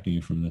distracting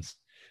you from this,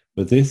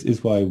 but this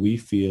is why we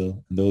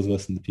feel, and those of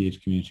us in the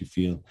PH community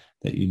feel,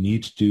 that you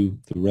need to do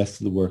the rest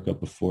of the workup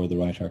before the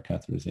right heart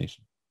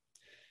catheterization.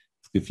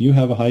 If you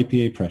have a high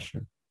PA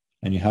pressure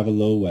and you have a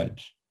low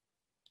wedge,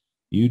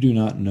 you do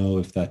not know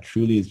if that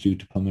truly is due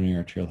to pulmonary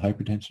arterial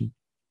hypertension,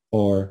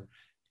 or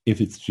if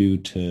it's due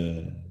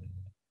to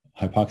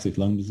hypoxic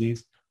lung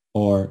disease,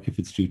 or if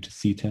it's due to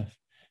CTEPH.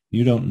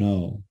 You don't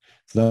know.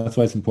 So that's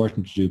why it's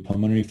important to do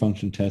pulmonary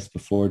function tests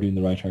before doing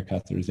the right heart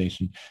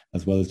catheterization,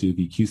 as well as do a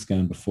VQ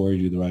scan before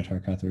you do the right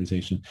heart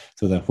catheterization,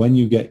 so that when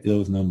you get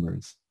those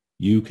numbers,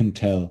 you can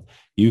tell,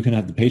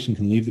 the patient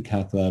can leave the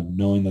cath lab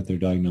knowing that their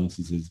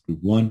diagnosis is group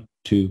 1,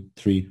 2,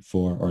 3,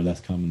 4, or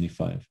less commonly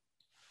 5.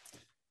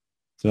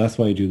 So that's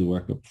why you do the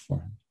workup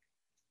beforehand.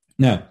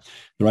 Now,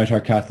 the right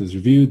heart cath is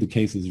reviewed, the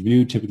case is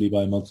reviewed typically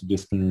by a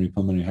multidisciplinary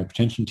pulmonary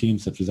hypertension team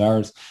such as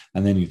ours,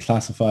 and then you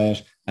classify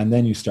it, and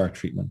then you start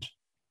treatment.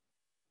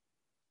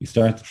 You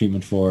start the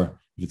treatment for,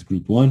 if it's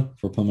group 1,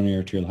 for pulmonary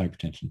arterial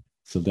hypertension,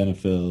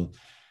 sildenafil,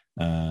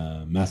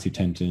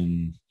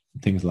 macitentan,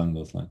 things along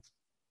those lines.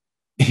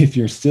 If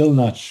you're still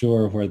not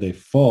sure where they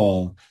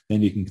fall,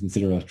 then you can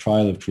consider a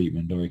trial of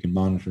treatment, or you can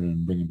monitor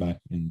and bring them back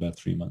in about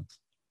 3 months.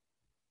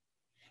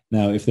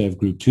 Now, if they have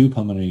group 2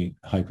 pulmonary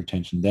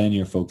hypertension, then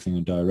you're focusing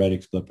on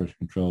diuretics, blood pressure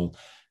control,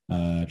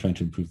 trying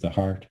to improve the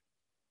heart.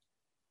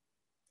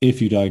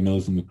 If you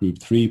diagnose them with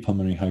group 3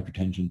 pulmonary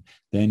hypertension,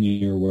 then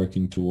you're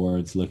working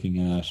towards looking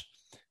at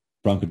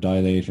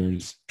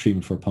bronchodilators,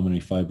 treatment for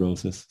pulmonary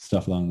fibrosis,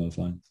 stuff along those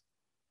lines.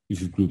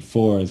 If you've group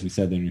 4, as we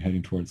said, then you're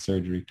heading towards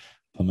surgery,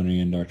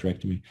 pulmonary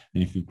endarterectomy.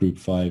 And if you've group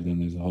 5, then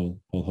there's a whole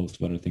host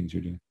of other things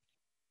you're doing.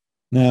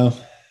 Now,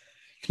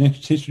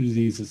 connective tissue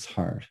disease is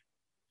hard.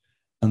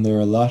 And there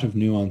are a lot of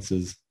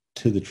nuances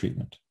to the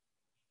treatment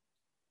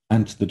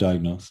and to the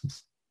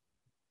diagnosis.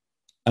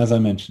 As I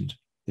mentioned,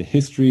 the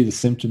history, the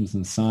symptoms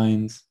and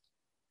signs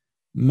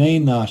may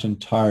not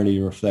entirely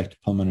reflect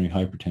pulmonary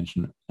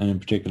hypertension, and in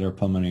particular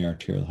pulmonary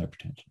arterial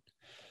hypertension.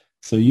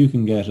 So you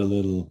can get a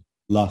little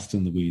lost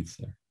in the weeds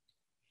there.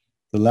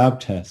 The lab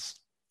tests,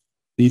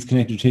 these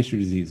connective tissue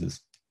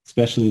diseases,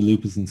 especially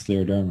lupus and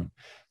scleroderma,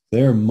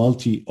 they're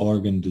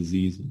multi-organ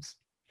diseases.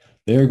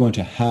 They're going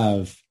to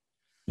have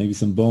maybe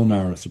some bone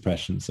marrow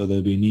suppression, so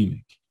they'll be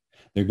anemic.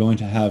 They're going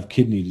to have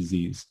kidney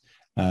disease,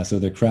 so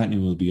their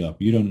creatinine will be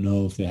up. You don't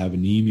know if they have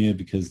anemia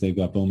because they've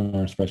got bone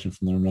marrow suppression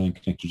from their underlying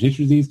connective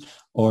tissue disease,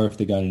 or if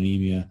they got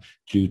anemia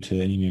due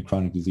to anemia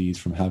chronic disease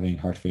from having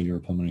heart failure or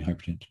pulmonary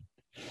hypertension.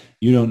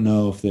 You don't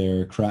know if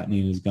their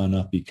creatinine has gone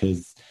up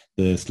because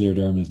the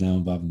scleroderma is now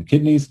involved in the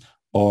kidneys,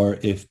 or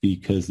if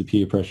because the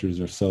PA pressures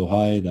are so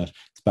high that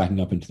it's backing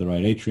up into the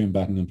right atrium,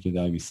 backing up to the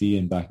IVC,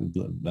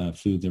 and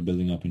fluids are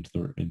building up into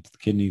the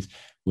kidneys,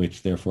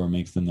 which therefore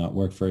makes them not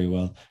work very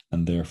well,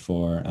 and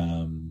therefore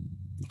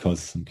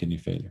causes some kidney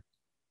failure.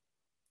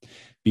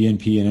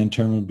 BNP and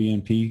end-terminal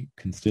BNP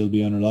can still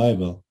be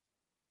unreliable.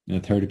 In a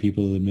third of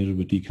people admitted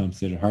with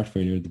decompensated heart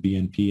failure, the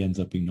BNP ends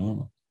up being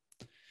normal.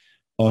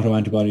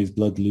 Autoantibodies,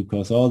 blood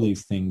glucose, all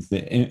these things,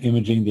 the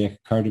imaging, the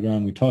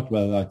echocardiogram, we talked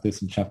about like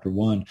this in chapter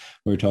 1,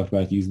 where we talked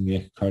about using the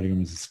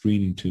echocardiogram as a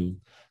screening tool,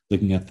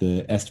 looking at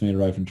the estimated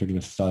right ventricular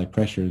systolic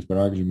pressures, but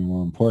arguably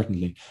more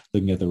importantly,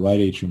 looking at the right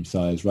atrium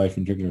size, right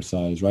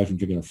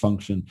ventricular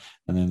function,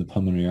 and then the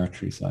pulmonary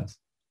artery size.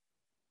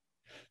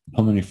 The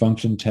pulmonary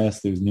function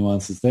test, there's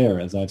nuances there.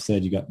 As I've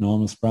said, you got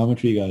normal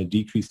spirometry, you got a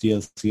decreased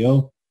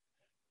DLCO,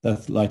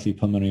 that's likely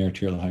pulmonary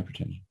arterial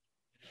hypertension.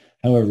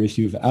 However, if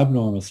you have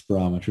abnormal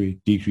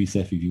spirometry, decreased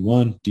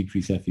FEV1,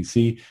 decreased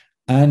FVC,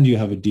 and you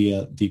have a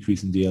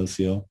decrease in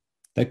DLCO,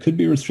 That could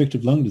be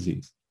restrictive lung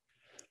disease.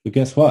 But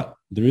guess what?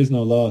 There is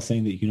no law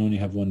saying that you can only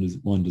have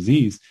one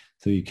disease.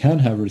 So you can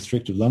have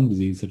restrictive lung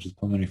disease, such as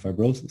pulmonary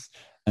fibrosis,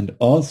 and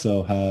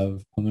also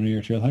have pulmonary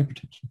arterial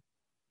hypertension.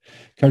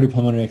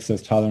 Cardiopulmonary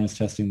exercise tolerance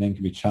testing then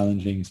can be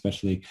challenging,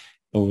 especially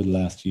over the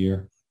last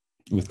year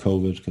with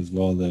COVID, because of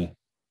all the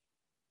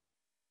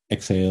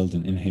exhaled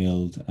and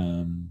inhaled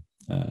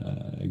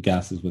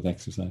gases with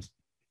exercise.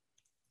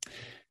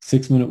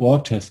 6-minute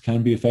walk test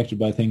can be affected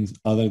by things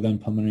other than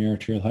pulmonary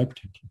arterial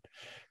hypertension.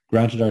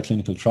 Granted, our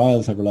clinical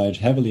trials have relied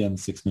heavily on the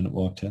 6-minute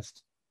walk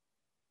test.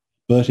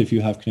 But if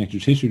you have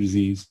connective tissue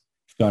disease,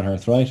 you've got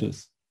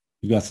arthritis,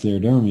 you've got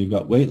scleroderma, you've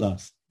got weight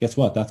loss, guess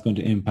what? That's going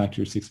to impact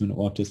your 6-minute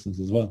walk distance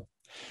as well.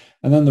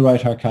 And then the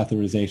right heart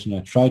catheterization,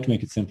 I tried to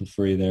make it simple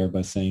for you there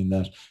by saying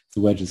that if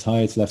the wedge is high,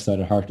 it's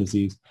left-sided heart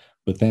disease.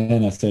 But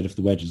then I said if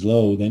the wedge is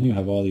low, then you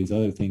have all these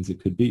other things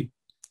it could be.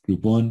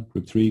 Group 1,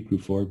 Group 3,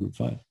 Group 4, Group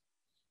 5.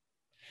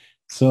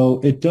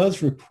 So it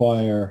does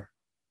require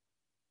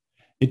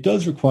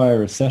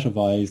a set of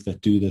eyes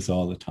that do this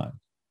all the time.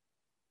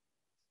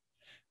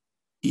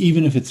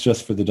 Even if it's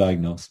just for the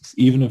diagnosis,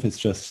 even if it's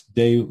just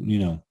day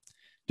 1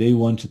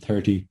 to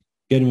 30,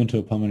 get them into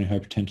a pulmonary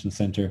hypertension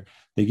center.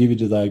 They give you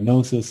the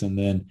diagnosis and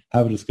then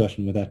have a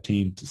discussion with that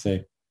team to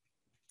say,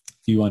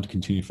 do you want to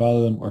continue to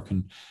follow them, or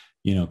can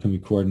we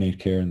coordinate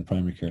care in the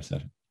primary care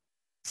setting?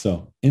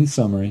 So in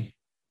summary,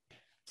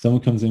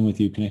 someone comes in with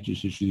you, connective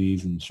tissue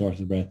disease and shortness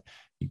of breath,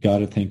 you got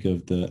to think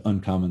of the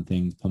uncommon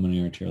things,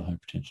 pulmonary arterial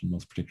hypertension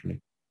most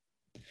particularly.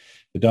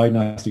 The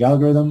diagnostic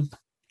algorithm,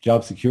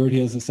 job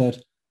security, as I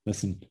said,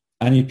 listen,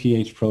 any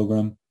PH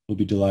program will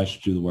be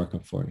delighted to do the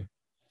workup for you.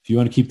 If you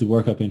want to keep the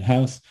workup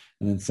in-house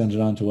and then send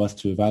it on to us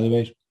to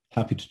evaluate,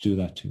 happy to do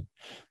that too.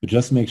 But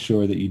just make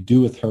sure that you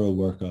do a thorough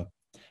workup.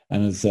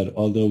 And as I said,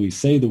 although we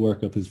say the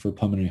workup is for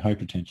pulmonary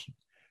hypertension,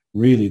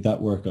 really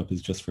that workup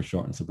is just for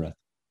shortness of breath.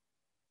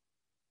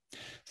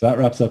 So that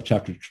wraps up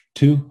chapter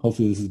 2.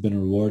 Hopefully this has been a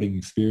rewarding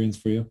experience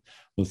for you.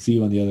 We'll see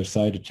you on the other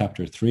side of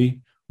chapter 3.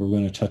 We're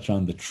going to touch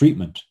on the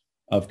treatment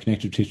of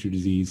connective tissue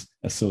disease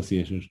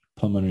associated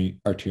pulmonary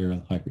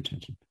arterial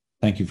hypertension.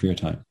 Thank you for your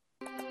time.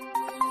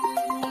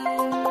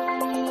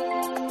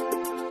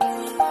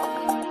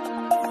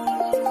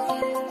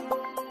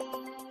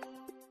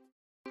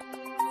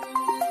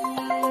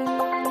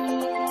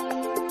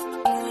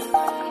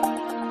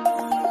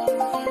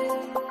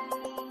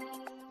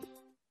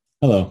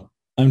 Hello,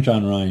 I'm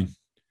John Ryan,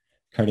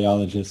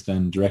 cardiologist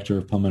and director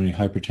of pulmonary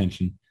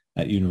hypertension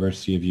at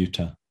University of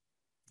Utah.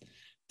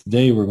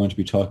 Today we're going to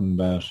be talking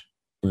about,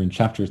 we're in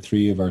chapter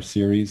 3 of our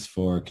series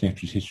for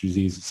connective tissue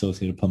disease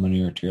associated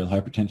pulmonary arterial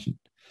hypertension,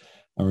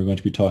 and we're going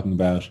to be talking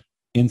about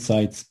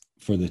insights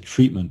for the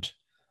treatment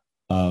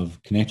of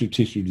connective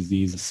tissue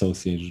disease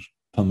associated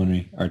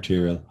pulmonary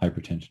arterial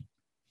hypertension.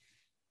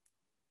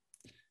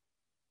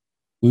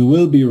 We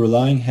will be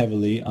relying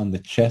heavily on the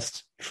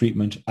CHEST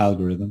treatment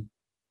algorithm.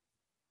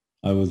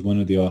 I was one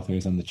of the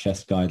authors on the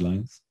CHEST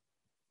guidelines.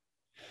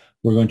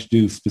 We're going to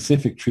do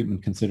specific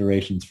treatment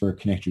considerations for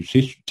connective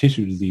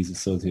tissue disease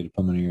associated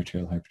pulmonary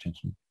arterial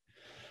hypertension.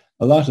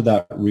 A lot of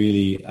that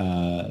really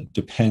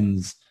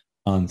depends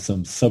on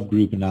some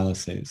subgroup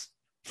analyses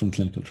from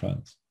clinical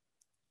trials.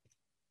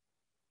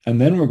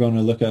 And then we're going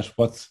to look at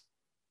what's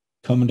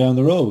coming down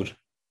the road.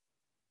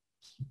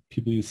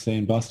 People used to say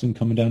in Boston,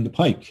 coming down the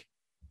pike.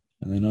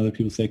 And then other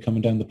people say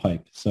coming down the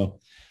pipe. So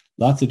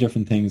lots of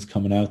different things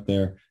coming out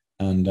there.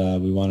 And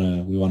we want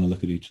to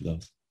look at each of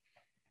those.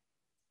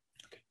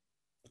 Okay.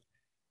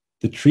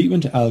 The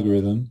treatment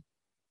algorithm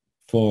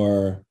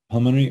for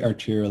pulmonary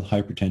arterial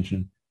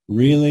hypertension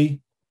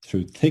really,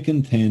 through thick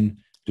and thin,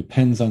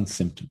 depends on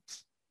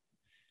symptoms.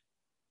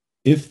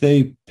 If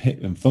they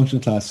in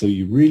functional class, so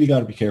you really got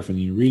to be careful,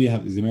 and you really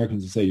have, as the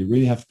Americans would say, you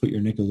really have to put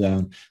your nickel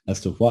down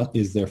as to what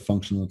is their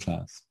functional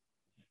class.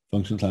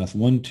 Functional class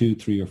 1, 2,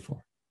 3, or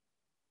 4.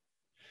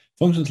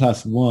 Functional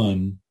class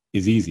 1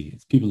 is easy.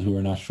 It's people who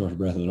are not short of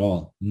breath at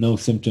all. No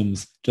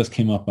symptoms, just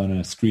came up on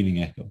a screening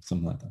echo,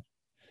 something like that.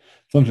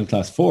 Functional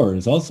class 4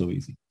 is also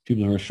easy.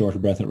 People who are short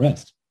of breath at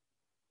rest.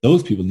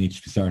 Those people need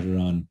to be started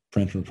on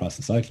parenteral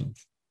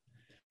prostacyclins.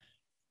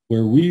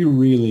 Where we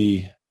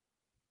really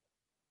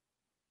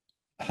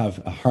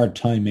have a hard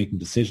time making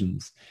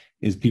decisions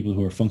is people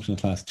who are functional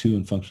class 2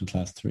 and functional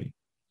class 3.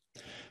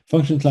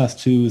 Functional class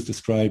 2 is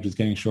described as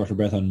getting short of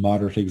breath on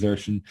moderate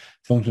exertion.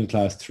 Functional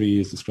class 3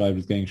 is described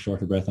as getting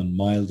short of breath on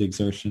mild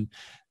exertion.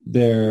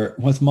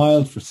 What's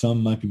mild for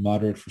some might be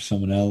moderate for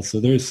someone else, so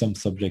there is some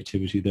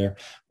subjectivity there.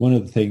 One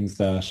of the things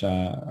that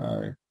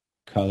our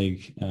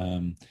colleague,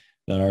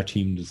 that our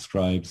team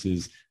describes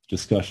is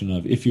discussion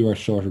of if you are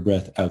short of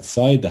breath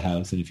outside the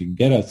house, and if you can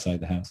get outside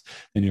the house,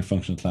 then you're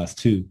functional class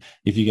 2.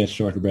 If you get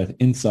short of breath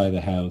inside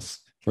the house,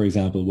 for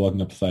example,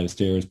 walking up a flight of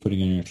stairs,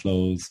 putting on your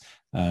clothes,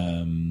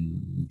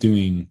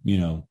 doing,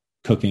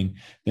 cooking,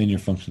 then you're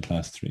functional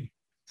class 3.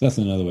 So that's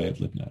another way of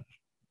looking at it.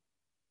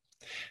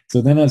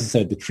 So then, as I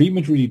said, the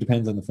treatment really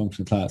depends on the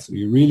functional class. So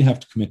you really have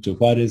to commit to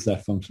what is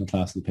that functional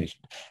class of the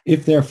patient.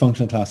 If they're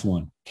functional class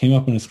 1, came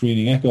up in a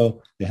screening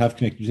echo, they have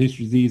connective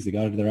tissue disease, they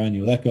got into their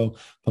annual echo,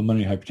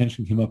 pulmonary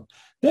hypertension came up,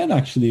 then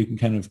actually you can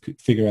kind of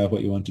figure out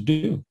what you want to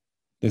do.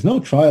 There's no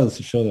trials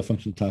to show that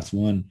functional class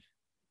 1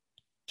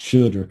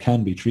 should or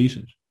can be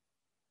treated.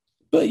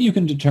 But you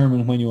can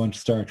determine when you want to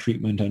start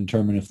treatment and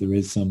determine if there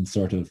is some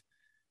sort of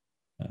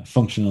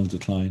functional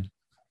decline.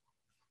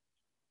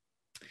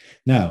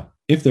 Now,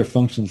 if they're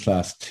functional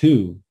class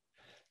 2,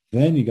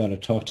 then you got to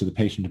talk to the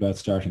patient about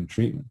starting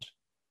treatment.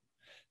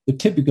 The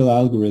typical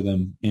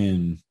algorithm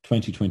in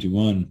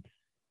 2021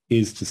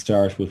 is to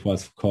start with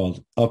what's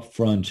called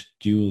upfront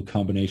dual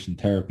combination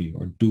therapy,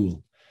 or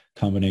dual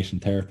combination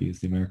therapy, as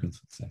the Americans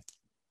would say.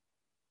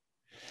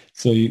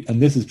 So,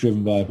 and this is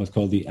driven by what's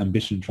called the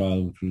AMBITION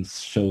trial, which will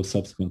show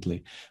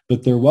subsequently.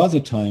 But there was a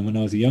time when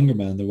I was a younger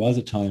man, there was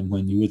a time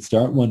when you would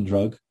start one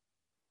drug,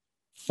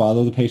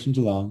 follow the patient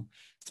along.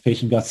 If the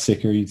patient got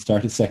sicker, you'd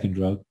start a second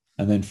drug,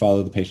 and then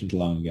follow the patient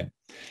along again.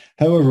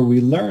 However,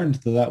 we learned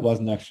that that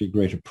wasn't actually a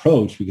great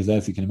approach because,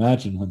 as you can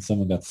imagine, when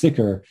someone got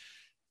sicker,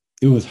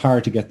 it was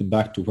hard to get them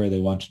back to where they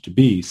wanted to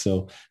be.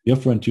 So the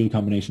upfront dual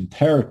combination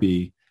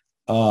therapy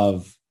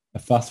of a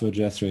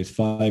phosphodiesterase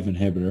 5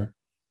 inhibitor,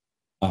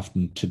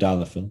 often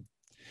tadalafil,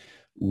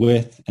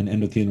 with an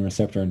endothelin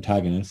receptor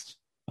antagonist,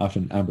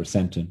 often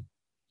ambrisentan,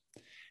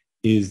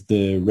 is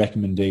the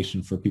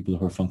recommendation for people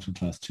who are functional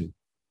class 2.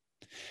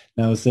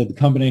 Now, as I said, the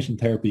combination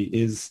therapy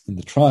is in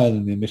the trial,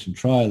 in the AMBITION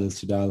trial, is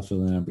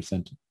tadalafil and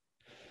ambrisentan.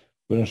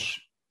 But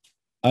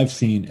I've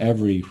seen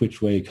every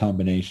which way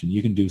combination.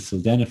 You can do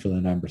sildenafil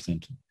and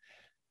ambrisentan,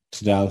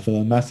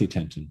 tadalafil and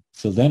macitentan,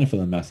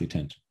 sildenafil and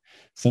macitentan.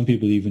 Some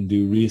people even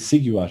do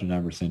riociguat and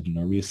ambrisentan,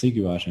 or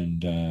riociguat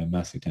and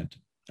macitentan.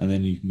 And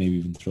then you can maybe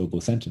even throw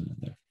bosentan in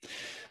there.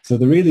 So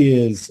there really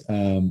is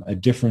a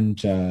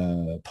different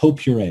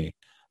potpourri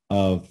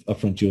of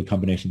upfront dual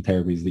combination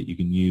therapies that you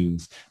can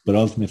use. But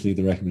ultimately,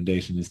 the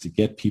recommendation is to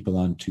get people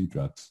on 2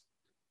 drugs.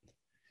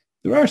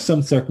 There are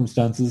some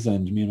circumstances,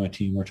 and me and my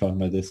team were talking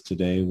about this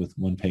today with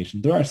one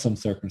patient, there are some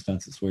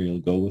circumstances where you'll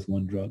go with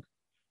 1 drug,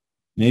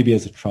 maybe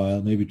as a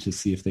trial, maybe to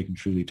see if they can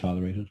truly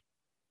tolerate it.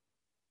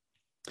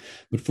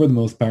 But for the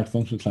most part,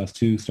 functional class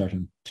 2,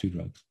 starting 2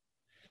 drugs.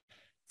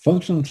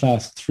 Functional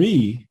class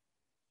 3,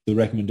 the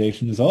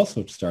recommendation is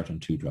also to start on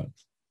 2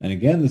 drugs. And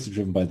again, this is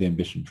driven by the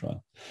AMBITION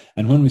trial.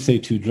 And when we say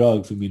 2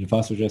 drugs, we mean a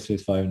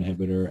phosphodiesterase 5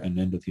 inhibitor and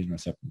an endothelin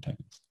receptor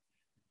antagonist.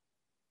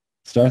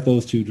 Start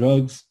those 2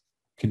 drugs,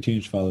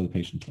 continue to follow the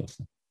patient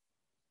closely.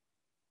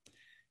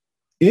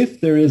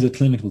 If there is a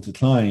clinical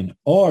decline,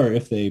 or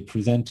if they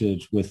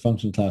presented with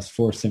functional class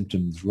 4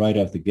 symptoms right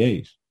out the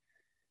gate,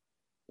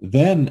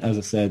 then, as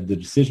I said, the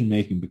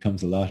decision-making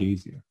becomes a lot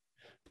easier,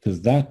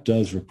 because that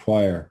does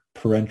require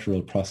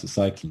parenteral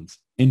prostacyclins,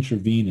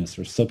 intravenous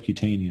or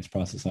subcutaneous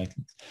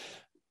prostacyclins.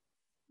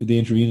 The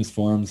intravenous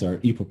forms are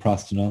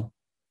epoprostenol,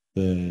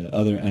 the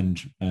other and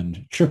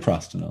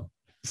treprostinil.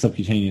 The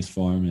subcutaneous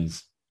form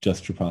is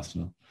just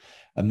treprostinil.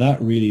 And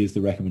that really is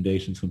the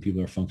recommendations when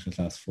people are functional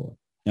class 4.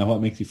 Now,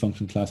 what makes you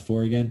functional class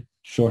 4 again?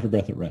 Shorter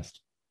breath at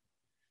rest.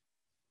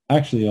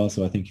 Actually,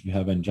 also, I think if you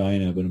have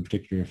angina, but in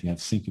particular, if you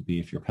have syncope,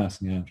 if you're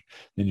passing out,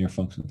 then you're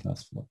functional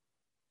class 4.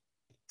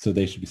 So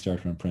they should be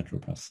started on parenteral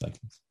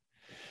prostacyclins.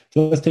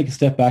 So let's take a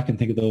step back and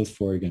think of those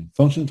 4 again.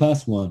 Functional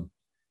class 1,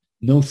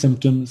 no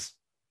symptoms,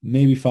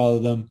 maybe follow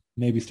them,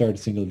 maybe start a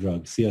single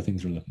drug, see how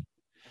things are looking.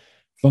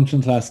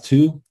 Functional class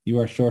 2, you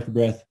are short of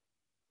breath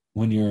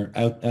when you're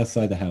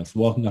outside the house,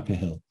 walking up a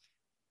hill,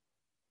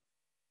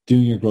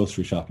 doing your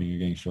grocery shopping, you're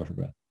getting short of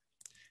breath.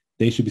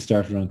 They should be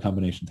started on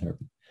combination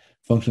therapy.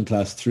 Functional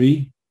class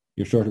 3,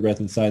 you're short of breath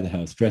inside the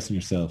house, dressing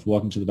yourself,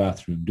 walking to the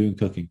bathroom, doing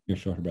cooking, you're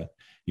short of breath.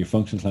 You're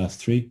functional class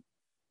 3,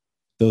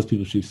 those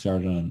people should be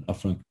started on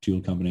upfront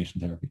dual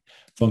combination therapy.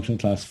 Functional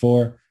class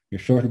 4, you're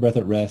short of breath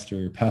at rest or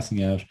you're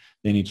passing out,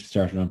 they need to be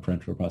started on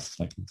parenteral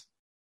prostacyclins.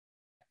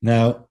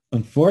 Now,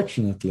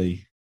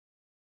 unfortunately,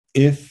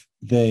 if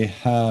they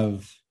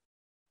have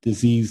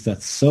disease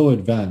that's so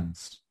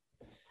advanced,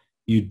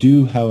 you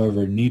do,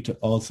 however, need to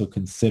also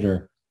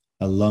consider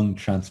a lung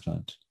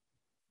transplant.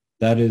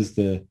 That is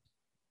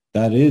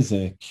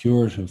a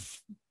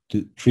curative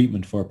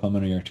treatment for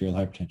pulmonary arterial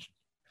hypertension.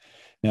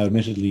 Now,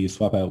 admittedly, you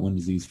swap out one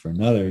disease for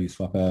another. You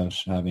swap out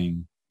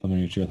having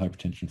pulmonary arterial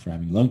hypertension for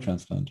having lung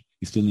transplant.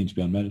 You still need to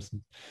be on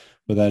medicine.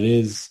 But that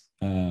is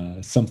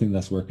something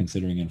that's worth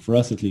considering. And for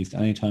us, at least,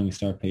 anytime we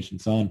start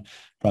patients on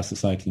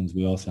prostacyclins,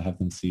 we also have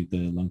them see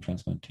the lung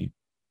transplant team.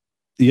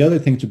 The other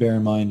thing to bear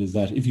in mind is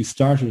that if you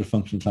started a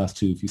functional class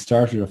 2, if you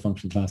started a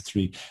functional class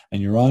 3,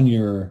 and you're on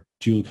your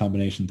dual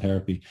combination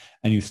therapy,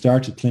 and you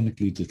start to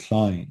clinically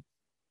decline,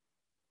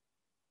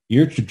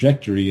 your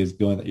trajectory is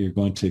going that you're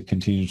going to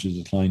continue to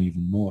decline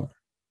even more.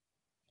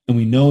 And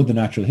we know the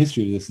natural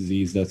history of this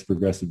disease, that's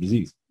progressive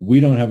disease. We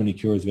don't have any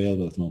cures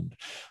available at the moment.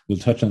 We'll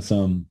touch on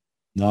some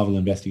novel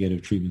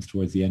investigative treatments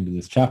towards the end of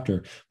this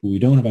chapter, but we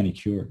don't have any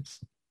cures.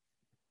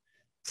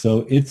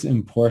 So it's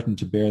important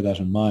to bear that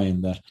in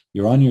mind, that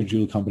you're on your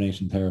dual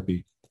combination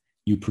therapy,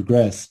 you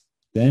progress,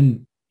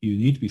 then you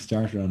need to be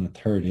started on a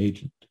third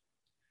agent.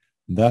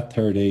 That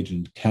third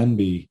agent can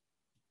be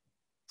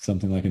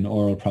something like an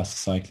oral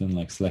prostacyclin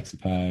like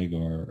selexipag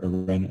or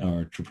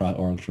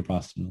oral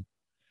treprostinil,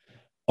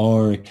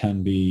 or it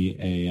can be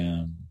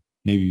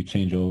maybe you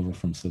change over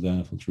from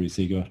sildenafil to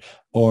risperidone,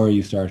 or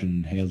you start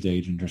an inhaled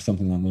agent or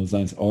something along those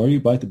lines, or you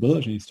bite the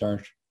bullet and you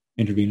start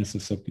intravenous or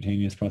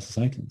subcutaneous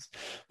prostacyclins.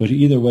 But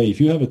either way, if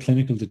you have a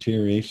clinical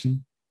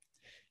deterioration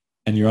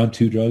and you're on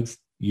 2 drugs,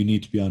 you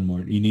need to be on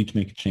more. You need to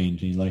make a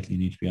change, and you likely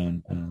need to be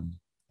on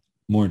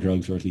more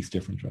drugs, or at least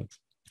different drugs.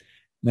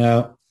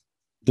 Now,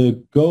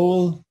 the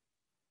goal,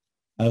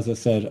 as I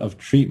said, of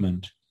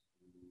treatment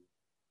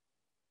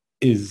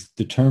is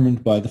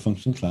determined by the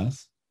functional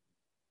class,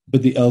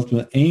 but the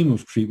ultimate aim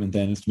of treatment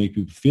then is to make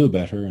people feel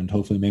better and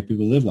hopefully make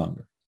people live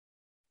longer.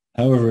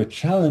 However, a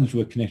challenge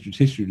with connective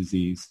tissue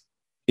disease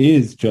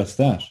is just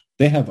that.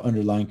 They have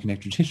underlying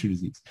connective tissue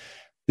disease.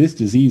 This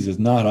disease is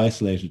not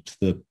isolated to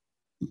the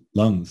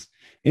lungs.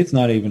 It's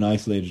not even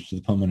isolated to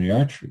the pulmonary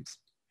arteries.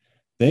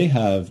 They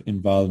have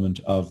involvement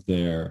of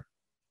their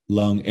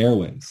lung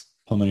airways,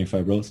 pulmonary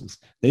fibrosis.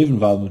 They have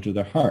involvement of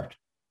their heart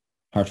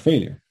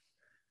failure.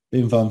 They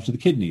have involvement of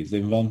the kidneys. They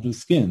have involvement of the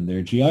skin.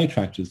 Their GI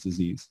tract is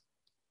disease.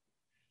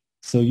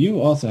 So you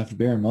also have to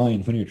bear in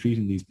mind when you're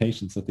treating these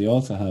patients that they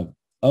also have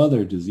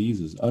other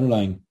diseases, other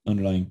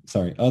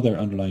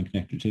underlying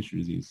connective tissue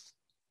diseases,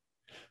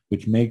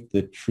 which make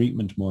the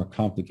treatment more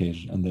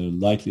complicated and the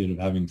likelihood of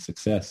having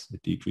success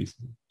it decreases.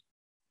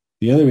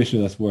 The other issue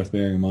that's worth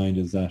bearing in mind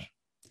is that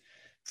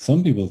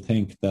some people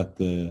think that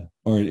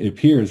it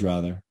appears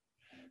rather,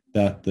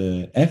 that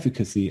the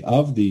efficacy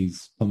of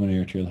these pulmonary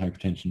arterial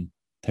hypertension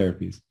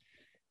therapies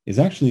is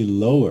actually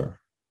lower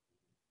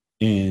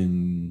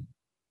in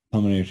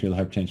pulmonary arterial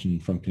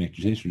hypertension from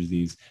connective tissue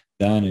disease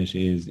than it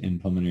is in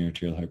pulmonary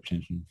arterial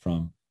hypertension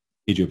from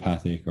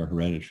idiopathic or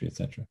hereditary,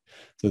 etc.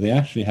 So they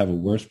actually have a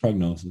worse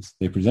prognosis.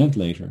 They present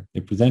later, they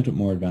present with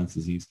more advanced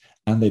disease,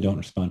 and they don't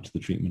respond to the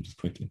treatment as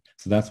quickly.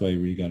 So that's why you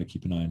really got to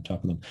keep an eye on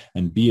top of them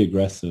and be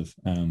aggressive.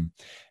 From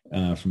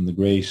the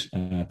great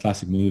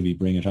classic movie,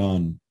 Bring It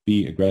On,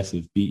 be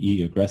aggressive,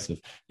 be aggressive.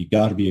 You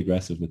got to be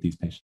aggressive with these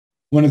patients.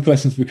 One of the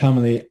questions we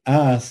commonly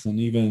ask, and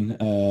even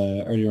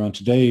earlier on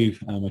today,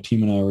 my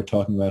team and I were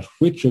talking about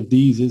which of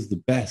these is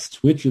the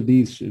best, which of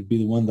these should be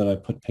the one that I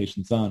put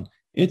patients on.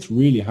 It's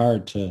really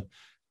hard to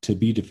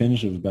be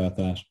definitive about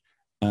that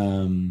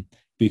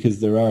because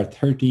there are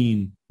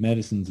 13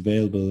 medicines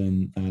available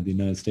in the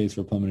United States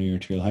for pulmonary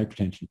arterial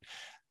hypertension.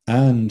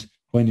 And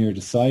when you're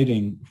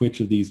deciding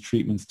which of these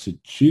treatments to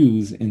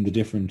choose in the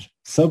different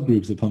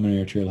subgroups of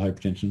pulmonary arterial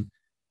hypertension,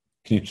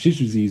 connective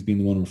tissue disease being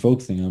the one we're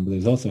focusing on, but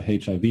there's also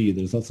HIV,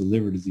 there's also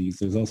liver disease,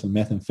 there's also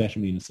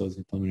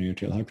methamphetamine-associated pulmonary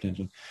arterial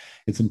hypertension.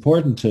 It's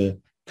important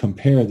to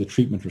compare the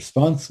treatment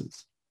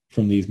responses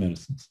from these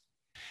medicines.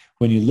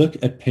 When you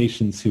look at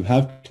patients who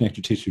have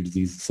connective tissue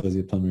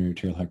disease-associated pulmonary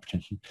arterial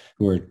hypertension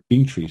who are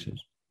being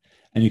treated,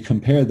 and you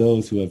compare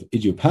those who have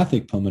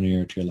idiopathic pulmonary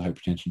arterial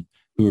hypertension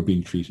who are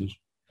being treated,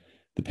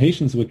 the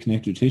patients with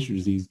connective tissue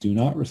disease do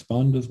not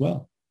respond as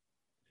well.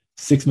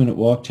 6-minute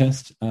walk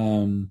test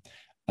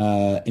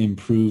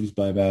improves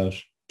by about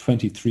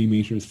 23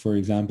 meters, for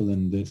example,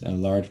 in this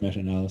large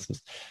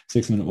meta-analysis.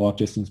 6-minute walk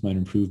distance might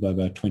improve by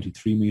about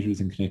 23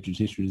 meters in connective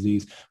tissue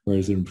disease,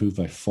 whereas it improved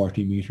by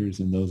 40 meters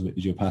in those with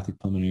idiopathic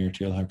pulmonary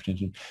arterial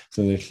hypertension.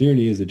 So there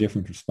clearly is a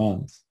different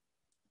response.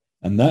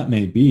 And that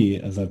may be,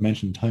 as I've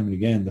mentioned time and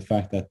again, the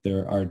fact that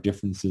there are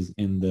differences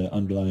in the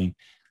underlying,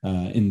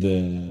 in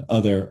the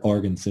other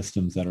organ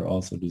systems that are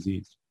also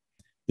diseased.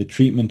 The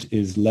treatment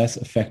is less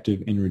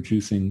effective in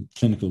reducing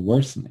clinical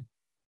worsening.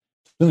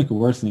 Clinical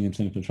worsening in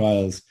clinical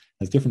trials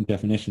has different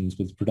definitions,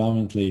 but it's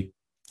predominantly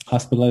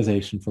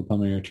hospitalization for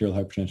pulmonary arterial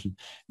hypertension,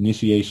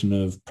 initiation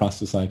of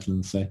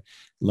prostacyclins, say,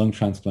 lung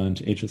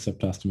transplant, atrial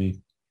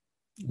septostomy,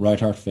 right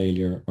heart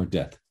failure, or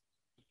death.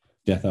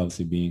 Death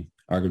obviously being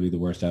arguably the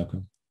worst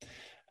outcome.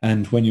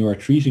 And when you are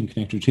treating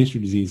connective tissue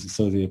disease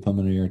associated with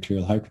pulmonary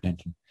arterial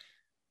hypertension,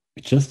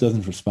 it just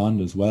doesn't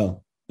respond as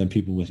well than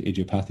people with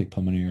idiopathic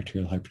pulmonary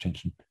arterial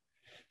hypertension.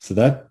 So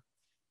that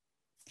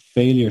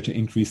failure to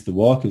increase the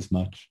walk as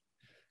much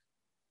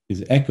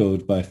is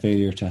echoed by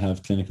failure to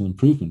have clinical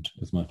improvement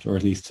as much, or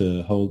at least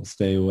to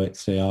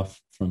stay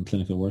off from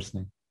clinical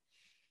worsening.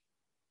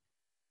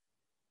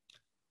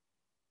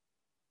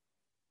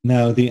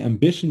 Now, the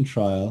AMBITION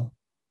trial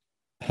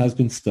has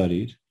been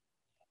studied,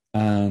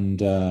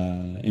 and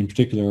in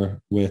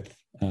particular with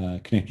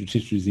connective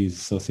tissue disease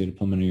associated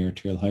pulmonary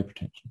arterial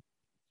hypertension.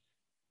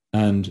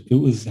 And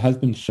has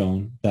been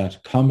shown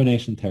that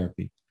combination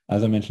therapy,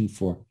 as I mentioned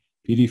before,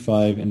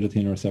 PDE5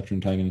 endothelin receptor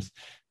antagonist,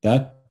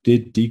 that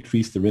did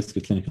decrease the risk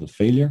of clinical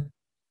failure,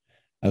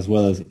 as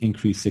well as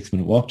increased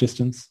 6-minute walk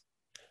distance,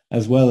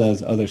 as well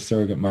as other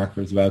surrogate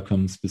markers of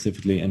outcomes,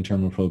 specifically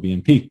N-terminal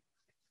proBNP.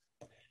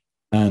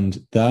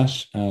 And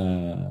that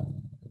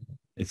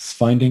its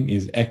finding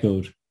is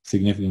echoed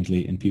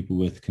significantly in people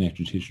with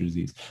connective tissue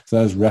disease. So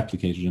that is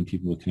replicated in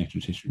people with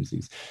connective tissue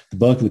disease. The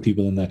bulk of the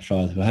people in that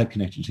trial who had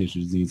connective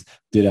tissue disease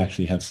did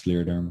actually have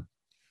scleroderma.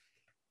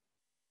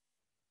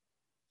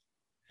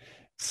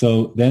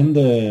 So then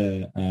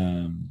the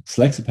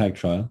selexipag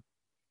trial,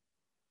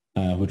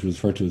 which was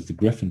referred to as the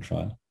Griffin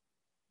trial,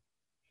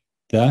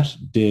 that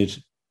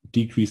did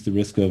decrease the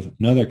risk of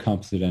another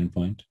composite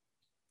endpoint,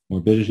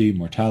 morbidity,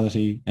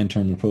 mortality,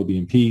 end-terminal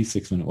pro-BNP,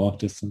 6-minute walk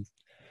distance.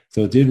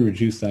 So it did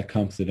reduce that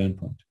composite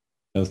endpoint.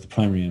 That was the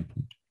primary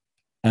endpoint.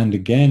 And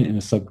again, in a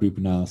subgroup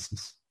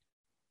analysis,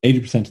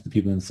 80% of the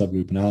people in the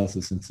subgroup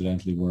analysis,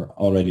 incidentally, were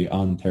already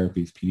on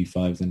therapies,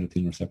 PD5s,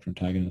 endothelin receptor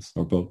antagonists,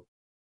 or both.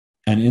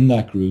 And in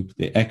that group,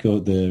 they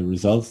echoed the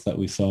results that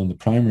we saw in the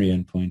primary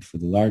endpoint for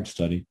the large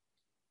study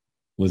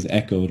was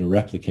echoed or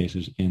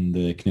replicated in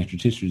the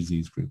connective tissue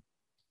disease group.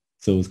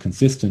 So it was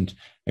consistent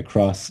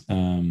across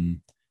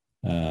between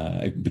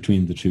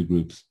the two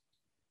groups.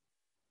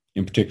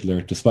 In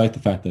particular, despite the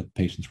fact that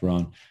patients were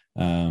on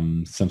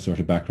some sort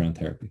of background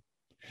therapy.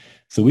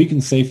 So we can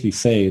safely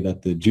say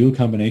that the dual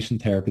combination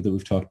therapy that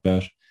we've talked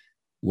about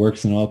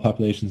works in all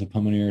populations of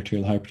pulmonary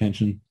arterial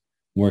hypertension,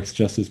 works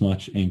just as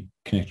much in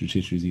connective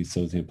tissue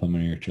disease-associated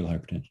pulmonary arterial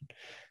hypertension.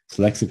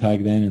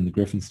 Selexipag then in the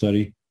Griffin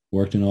study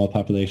worked in all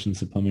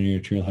populations of pulmonary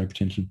arterial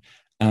hypertension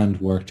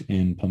and worked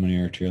in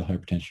pulmonary arterial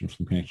hypertension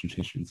from connective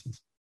tissue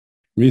disease.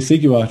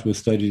 Riociguat was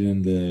studied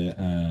in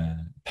the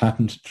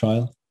patent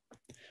trial,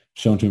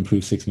 shown to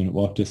improve 6-minute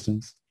walk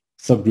distance.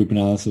 Subgroup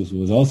analysis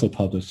was also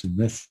published in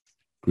this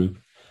group,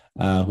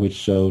 which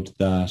showed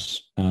that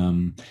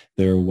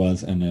there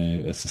was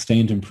a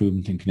sustained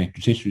improvement in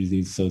connective tissue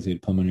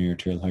disease-associated pulmonary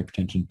arterial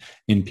hypertension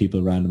in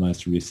people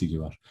randomized to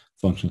riociguat.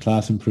 Functional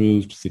class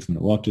improved,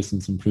 6-minute walk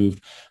distance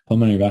improved,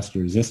 pulmonary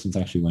vascular resistance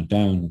actually went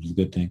down, which is a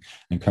good thing,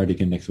 and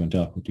cardiac index went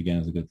up, which again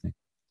is a good thing.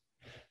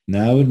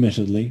 Now,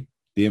 admittedly,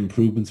 the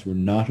improvements were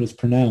not as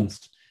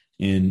pronounced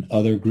in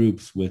other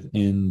groups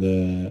within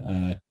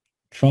the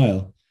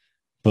trial,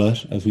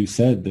 but as we've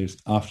said, there's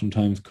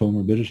oftentimes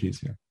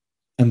comorbidities here.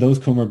 And those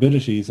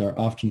comorbidities are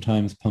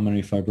oftentimes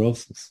pulmonary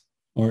fibrosis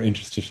or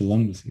interstitial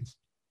lung disease.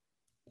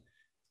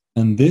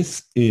 And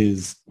this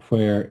is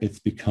where it's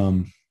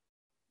become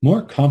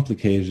more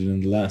complicated in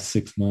the last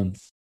 6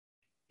 months,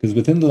 because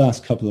within the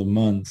last couple of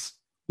months,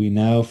 we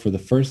now, for the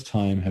first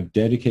time, have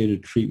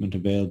dedicated treatment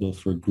available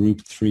for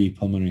group 3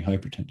 pulmonary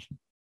hypertension.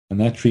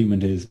 And that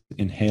treatment is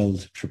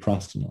inhaled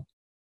treprostinil.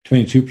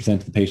 22%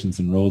 of the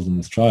patients enrolled in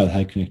this trial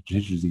had connective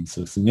tissue disease,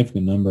 so a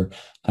significant number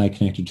had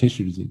connective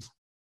tissue disease.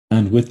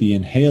 And with the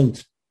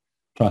inhaled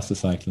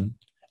prostacyclin,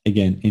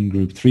 again, in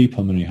group 3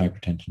 pulmonary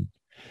hypertension,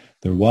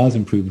 there was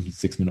improvement in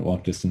 6-minute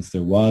walk distance.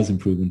 There was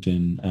improvement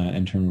in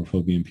end-terminal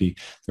pro-BNP.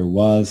 There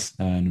was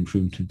an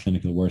improvement in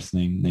clinical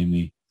worsening,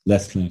 namely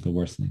less clinical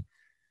worsening.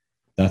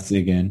 That's,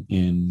 again,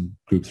 in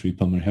group 3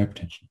 pulmonary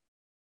hypertension.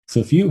 So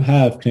if you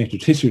have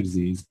connective tissue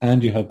disease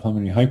and you have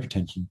pulmonary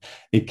hypertension,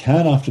 it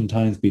can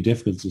oftentimes be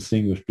difficult to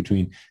distinguish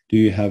between, do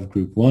you have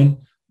group 1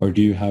 or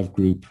do you have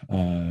group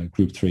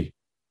 3?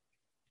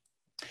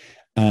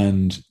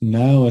 And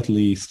now, at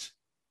least,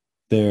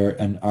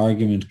 an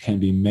argument can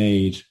be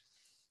made.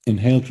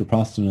 Inhaled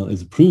treprostinil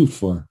is approved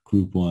for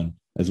group 1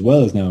 as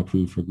well as now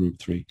approved for group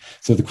 3.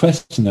 So the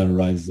question that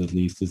arises, at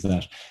least, is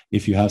that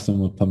if you have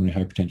someone with pulmonary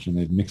hypertension,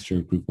 they have a mixture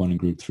of group 1 and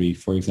group 3,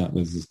 for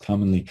example, as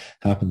commonly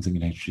happens in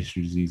connective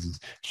tissue diseases,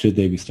 should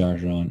they be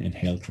started on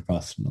inhaled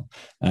treprostinil?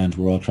 And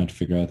we're all trying to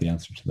figure out the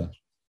answer to that.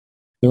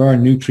 There are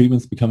new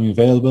treatments becoming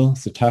available.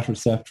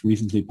 Sotatercept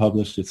recently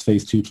published its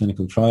phase 2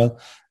 clinical trial,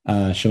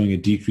 showing a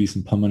decrease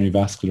in pulmonary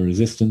vascular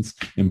resistance,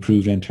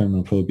 improved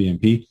end-terminal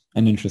pro-BNP,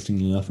 and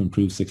interestingly enough,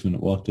 improved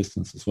 6-minute walk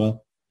distance as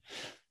well.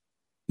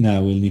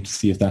 Now, we'll need to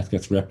see if that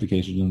gets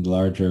replicated in the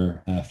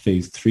larger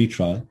phase 3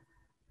 trial,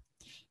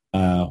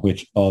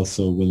 which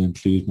also will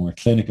include more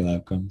clinical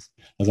outcomes.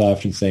 As I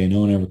often say, no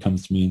one ever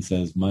comes to me and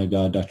says, my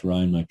God, Dr.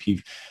 Ryan,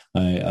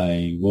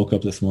 I woke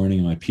up this morning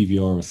and my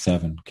PVR was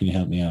 7. Can you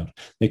help me out?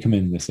 They come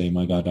in and they say,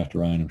 my God, Dr.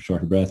 Ryan, I'm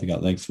short of breath. I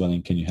got leg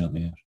swelling. Can you help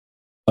me out?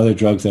 Other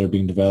drugs that are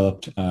being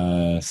developed,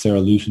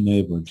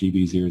 seralutinib or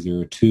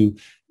GB002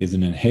 is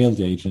an inhaled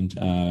agent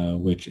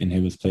which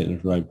inhibits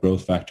platelet-derived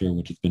growth factor,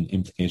 which has been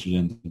implicated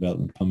in the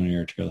development of pulmonary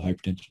arterial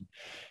hypertension.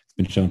 It's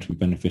been shown to be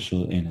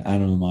beneficial in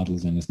animal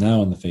models and is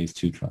now in the phase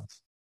 2 trials.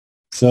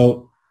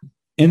 So,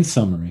 in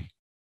summary,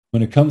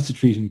 when it comes to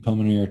treating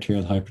pulmonary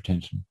arterial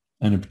hypertension,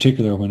 and in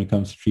particular when it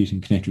comes to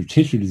treating connective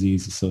tissue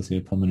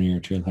disease-associated pulmonary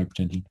arterial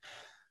hypertension,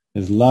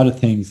 there's a lot of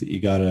things that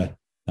you gotta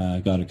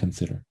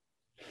consider.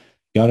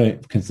 You got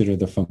to consider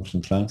their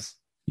functional class.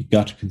 You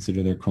got to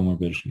consider their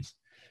comorbidities.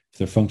 If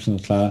they're functional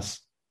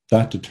class,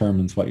 that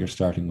determines what you're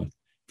starting with.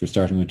 If you're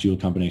starting with dual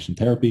combination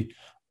therapy,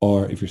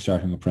 or if you're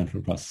starting with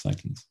parenteral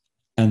prostacyclins.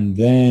 And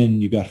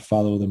then you got to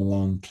follow them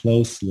along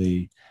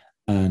closely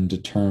and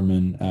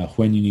determine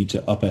when you need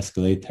to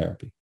up-escalate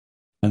therapy.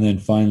 And then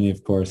finally,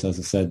 of course, as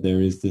I said, there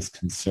is this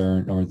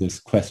concern or this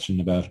question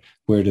about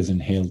where does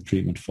inhaled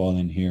treatment fall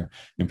in here,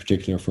 in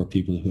particular for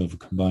people who have a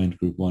combined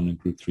group 1 and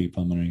group 3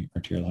 pulmonary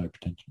arterial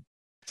hypertension.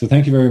 So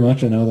thank you very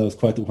much. I know that was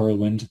quite the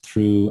whirlwind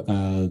through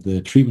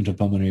the treatment of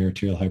pulmonary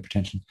arterial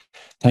hypertension.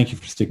 Thank you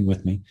for sticking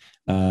with me,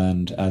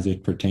 and as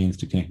it pertains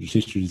to connective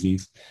tissue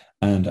disease.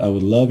 And I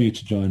would love you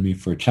to join me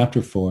for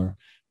Chapter 4,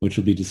 which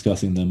will be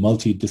discussing the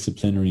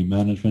multidisciplinary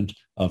management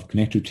of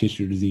connective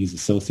tissue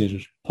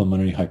disease-associated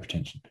pulmonary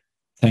hypertension.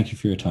 Thank you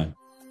for your time.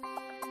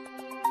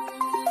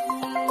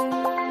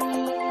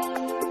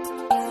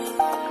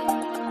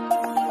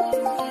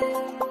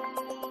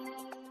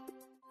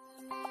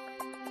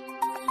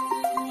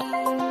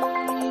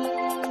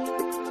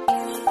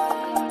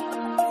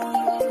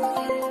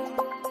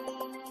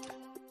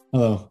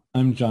 Hello,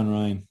 I'm John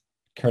Ryan,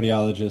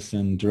 cardiologist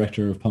and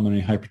director of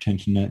pulmonary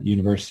hypertension at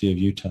University of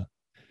Utah.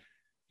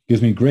 It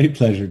gives me great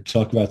pleasure to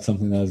talk about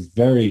something that is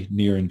very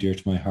near and dear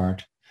to my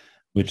heart,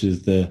 which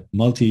is the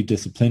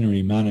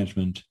multidisciplinary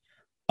management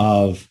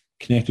of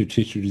connective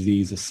tissue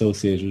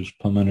disease-associated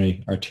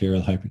pulmonary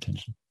arterial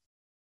hypertension.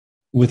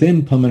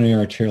 Within pulmonary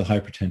arterial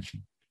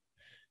hypertension,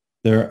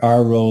 there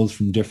are roles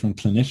from different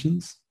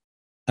clinicians,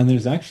 and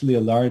there's actually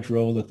a large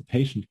role that the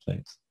patient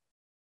plays.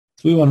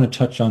 So we want to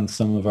touch on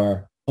some of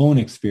our own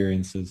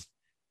experiences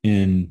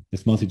in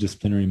this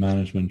multidisciplinary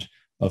management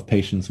of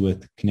patients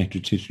with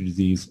connective tissue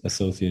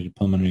disease-associated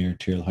pulmonary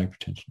arterial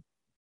hypertension.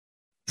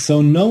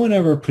 So no one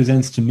ever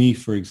presents to me,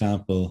 for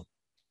example,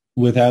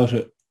 without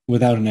an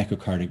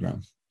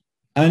echocardiogram.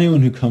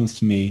 Anyone who comes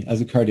to me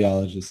as a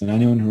cardiologist and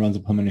anyone who runs a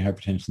pulmonary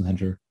hypertension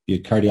center, be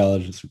it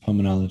cardiologist or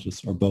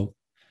pulmonologist or both,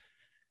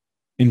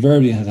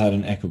 invariably has had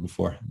an echo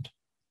beforehand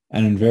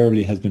and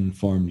invariably has been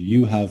informed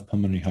you have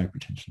pulmonary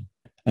hypertension.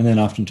 And then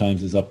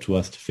oftentimes it's up to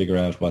us to figure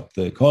out what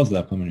the cause of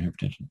that pulmonary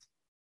hypertension is.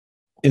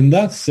 In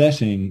that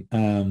setting,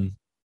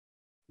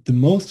 the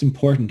most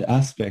important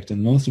aspect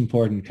and most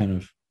important kind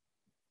of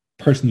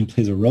person who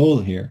plays a role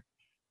here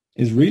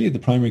is really the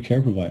primary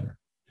care provider.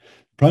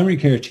 The primary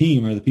care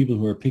team are the people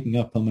who are picking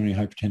up pulmonary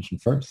hypertension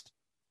first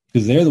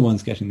because they're the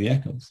ones getting the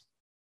echoes.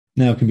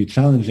 Now, it can be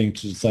challenging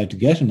to decide to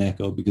get an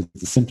echo because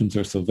the symptoms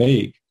are so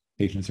vague.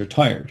 Patients are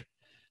tired.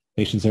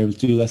 Patients are able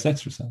to do less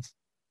exercise.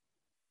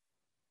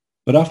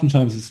 But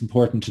oftentimes it's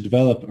important to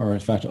develop, or in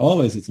fact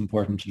always it's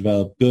important to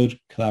develop good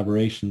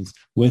collaborations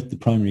with the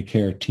primary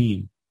care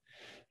team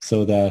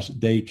so that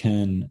they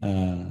can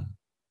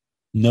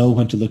know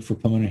when to look for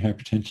pulmonary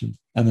hypertension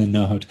and then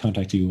know how to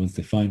contact you once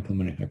they find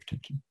pulmonary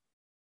hypertension.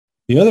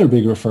 The other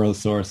big referral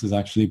source is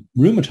actually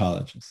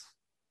rheumatologists.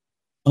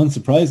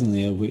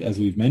 Unsurprisingly, as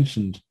we've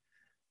mentioned,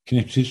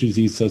 connective tissue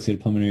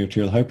disease-associated pulmonary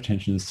arterial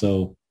hypertension is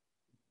so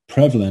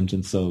prevalent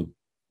and so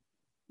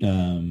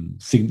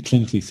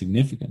clinically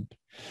significant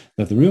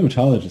that the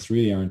rheumatologists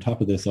really are on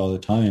top of this all the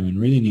time and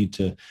really need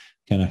to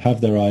kind of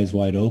have their eyes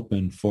wide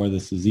open for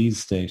this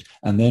disease state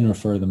and then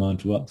refer them on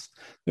to us.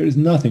 There is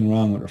nothing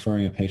wrong with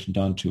referring a patient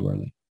on too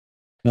early.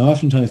 Now,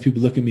 oftentimes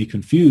people look at me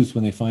confused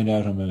when they find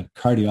out I'm a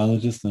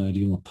cardiologist and I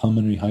deal with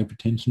pulmonary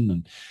hypertension,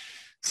 and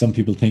some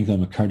people think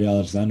I'm a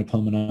cardiologist and a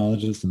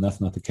pulmonologist, and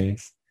that's not the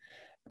case.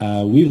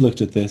 We've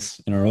looked at this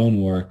in our own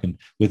work, and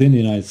within the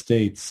United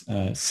States,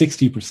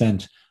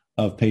 60%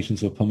 of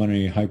patients with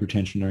pulmonary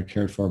hypertension are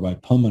cared for by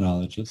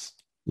pulmonologists,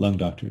 lung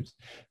doctors.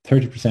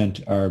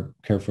 30% are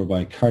cared for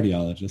by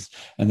cardiologists,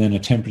 and then a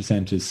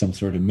 10% is some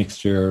sort of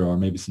mixture, or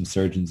maybe some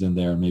surgeons in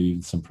there, maybe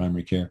even some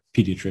primary care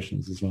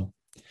pediatricians as well.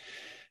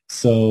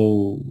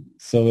 So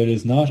it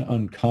is not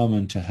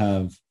uncommon to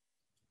have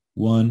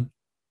one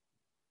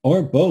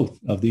or both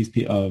of these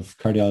of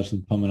cardiologists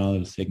and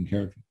pulmonologists taking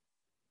care of you.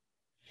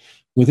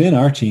 Within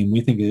our team, we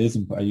think it is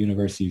at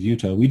University of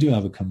Utah, we do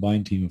have a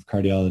combined team of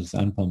cardiologists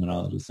and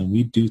pulmonologists, and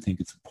we do think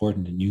it's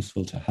important and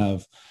useful to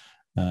have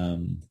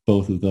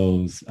both of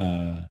those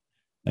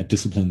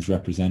disciplines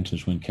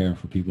represented when caring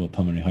for people with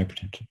pulmonary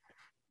hypertension.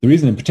 The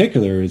reason in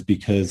particular is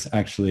because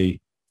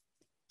actually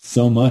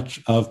so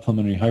much of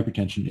pulmonary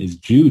hypertension is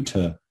due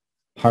to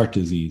heart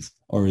disease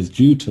or is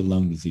due to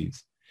lung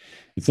disease.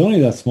 It's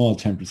only that small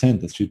 10%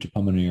 that's due to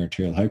pulmonary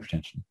arterial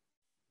hypertension.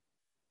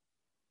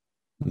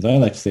 As I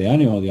like to say,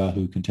 any old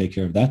Yahoo can take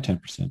care of that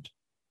 10%.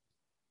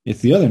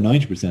 It's the other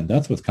 90%.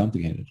 That's what's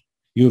complicated.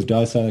 You have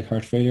diastolic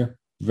heart failure,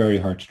 very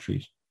hard to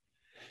treat.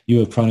 You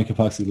have chronic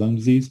hypoxic lung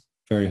disease,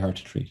 very hard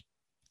to treat.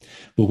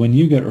 But when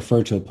you get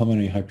referred to a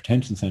pulmonary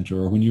hypertension center,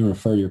 or when you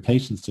refer your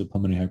patients to a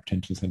pulmonary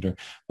hypertension center,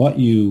 what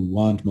you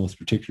want most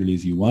particularly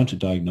is you want a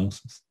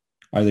diagnosis.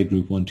 Are they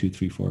group 1, 2,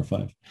 3, 4, or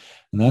 5?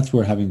 And that's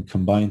where having a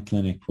combined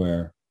clinic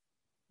where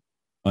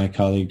my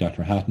colleague,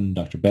 Dr. Hatton,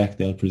 Dr. Beck,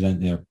 they're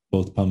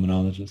both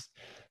pulmonologists.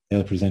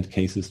 They'll present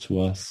cases to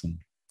us and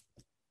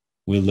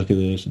we'll look at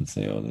it and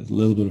say, oh, there's a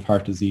little bit of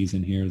heart disease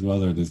in here as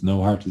well, or there's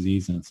no heart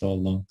disease and it's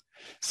all lung.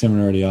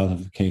 Similarly, I'll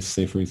have a case,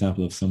 say, for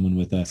example, of someone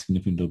with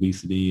significant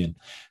obesity and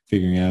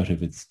figuring out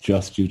if it's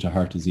just due to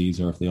heart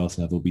disease or if they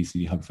also have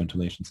obesity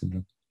hyperventilation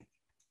syndrome.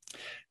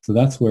 So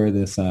that's where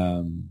this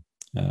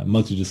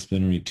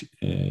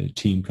multidisciplinary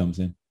team comes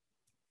in.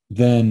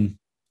 Then,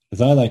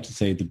 as I like to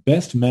say, the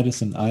best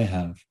medicine I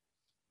have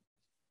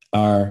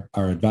are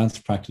our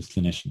advanced practice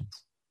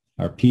clinicians,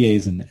 our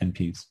PAs and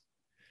NPs.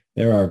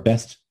 They're our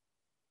best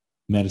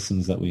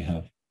medicines that we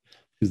have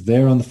because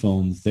they're on the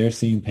phones, they're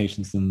seeing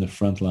patients in the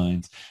front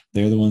lines,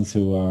 they're the ones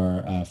who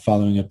are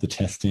following up the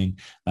testing,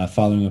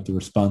 following up the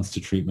response to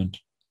treatment,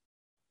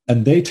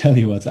 and they tell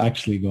you what's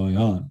actually going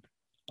on.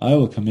 I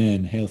will come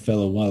in, hail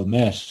fellow, well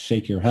met,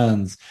 shake your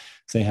hands,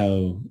 say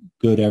how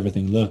good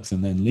everything looks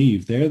and then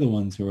leave. They're the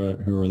ones who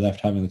are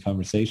left having the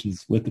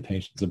conversations with the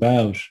patients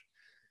about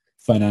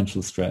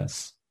financial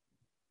stress,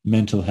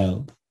 mental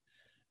health,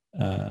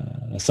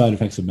 side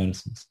effects of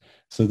medicines.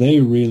 So they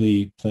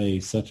really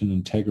play such an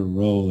integral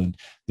role, and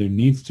there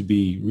needs to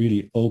be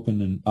really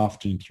open and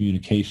often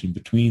communication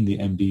between the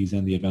MDs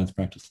and the advanced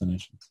practice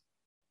clinicians.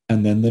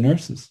 And then the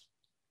nurses.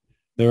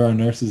 There are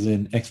nurses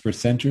in expert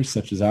centers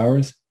such as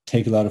ours,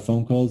 take a lot of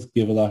phone calls,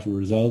 give a lot of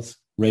results,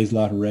 raise a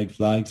lot of red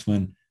flags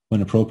when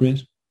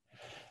appropriate.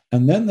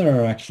 And then there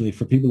are actually,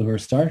 for people who are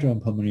started on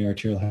pulmonary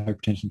arterial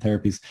hypertension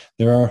therapies,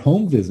 there are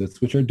home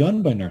visits which are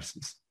done by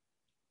nurses.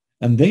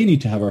 And they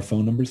need to have our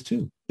phone numbers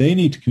too. They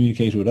need to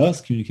communicate with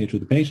us, communicate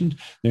with the patient.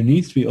 There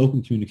needs to be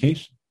open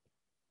communication.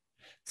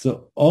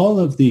 So all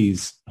of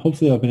these,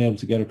 hopefully I've been able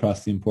to get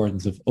across the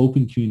importance of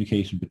open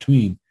communication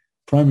between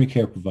primary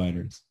care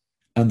providers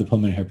and the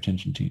pulmonary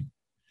hypertension team,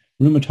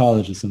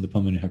 rheumatologists and the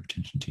pulmonary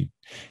hypertension team.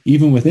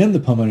 Even within the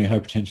pulmonary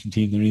hypertension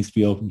team, there needs to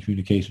be open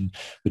communication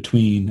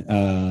between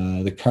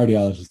the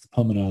cardiologists, the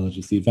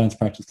pulmonologists, the advanced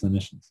practice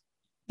clinicians,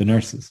 the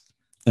nurses.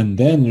 And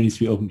then there needs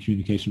to be open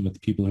communication with the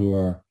people who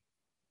are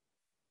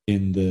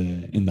in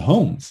the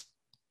homes,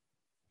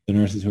 the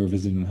nurses who are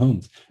visiting the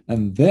homes.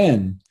 And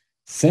then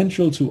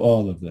central to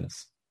all of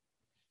this,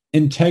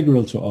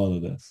 integral to all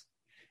of this,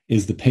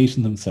 is the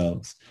patient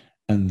themselves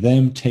and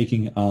them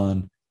taking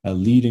on a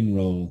leading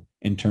role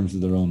in terms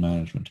of their own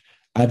management,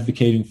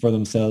 advocating for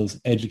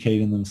themselves,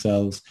 educating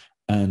themselves,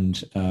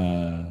 and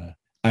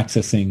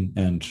accessing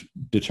and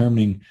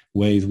determining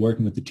ways,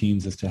 working with the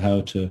teams as to how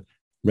to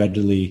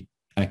readily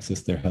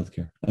access their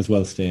healthcare, as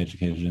well as stay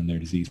educated in their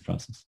disease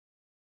process.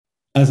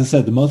 As I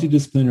said, the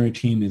multidisciplinary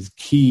team is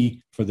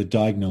key for the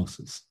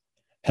diagnosis,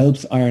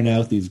 helps iron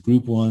out these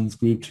group 1s,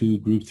 group 2,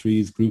 group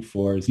 3s, group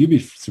 4s. You'd be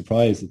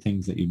surprised at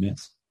things that you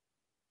miss.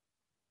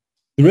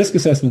 The risk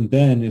assessment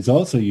then is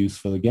also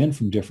useful, again,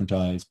 from different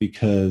eyes,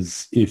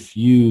 because if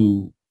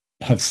you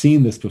have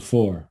seen this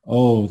before,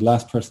 the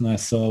last person I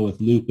saw with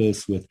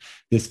lupus, with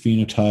this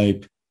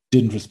phenotype,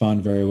 didn't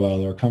respond very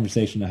well, or a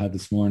conversation I had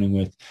this morning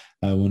with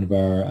one of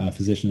our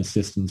physician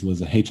assistants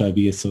was a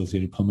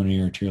HIV-associated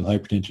pulmonary arterial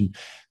hypertension.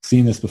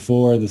 Seen this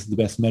before, this is the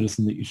best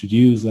medicine that you should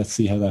use, let's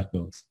see how that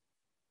goes.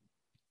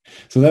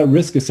 So that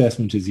risk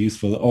assessment is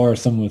useful, or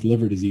someone with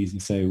liver disease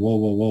and say,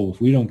 whoa, if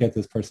we don't get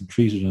this person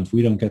treated and if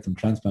we don't get them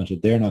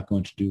transplanted, they're not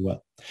going to do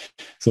well.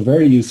 So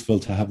very useful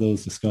to have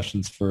those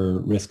discussions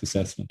for risk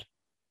assessment,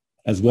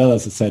 as well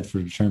as I said, for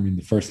determining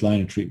the first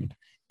line of treatment.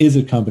 Is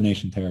it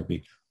combination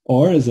therapy,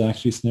 or is it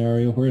actually a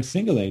scenario where a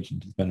single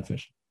agent is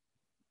beneficial?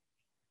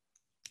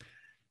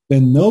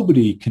 Then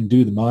nobody can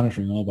do the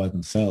monitoring all by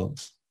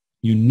themselves.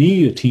 You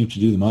need a team to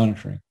do the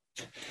monitoring.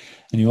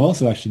 And you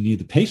also actually need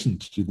the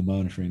patient to do the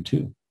monitoring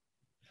too.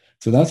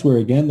 So that's where,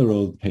 again, the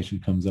role of the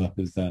patient comes up,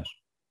 is that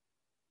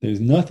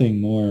there's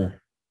nothing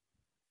more.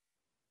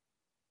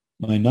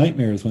 My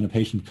nightmare is when a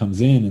patient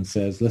comes in and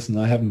says, listen,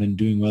 I haven't been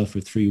doing well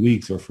for 3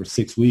 weeks or for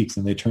 6 weeks,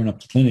 and they turn up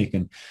to clinic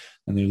and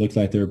they look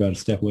like they're about a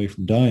step away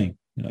from dying.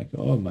 You're like,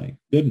 oh my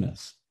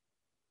goodness,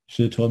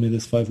 should have told me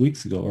this 5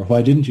 weeks ago, or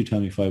why didn't you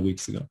tell me 5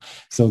 weeks ago?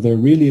 So there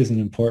really is an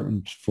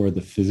important for the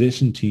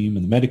physician team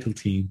and the medical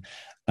team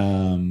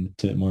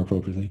to more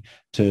appropriately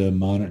to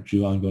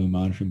do ongoing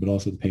monitoring, but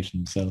also the patient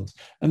themselves,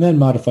 and then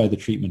modify the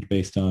treatment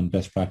based on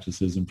best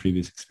practices and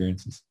previous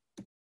experiences.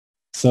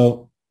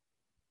 So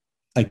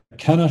I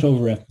cannot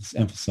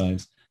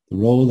overemphasize the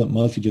role that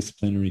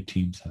multidisciplinary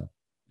teams have.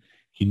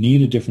 You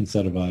need a different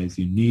set of eyes.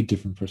 You need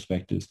different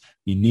perspectives.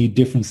 You need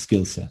different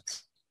skill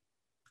sets.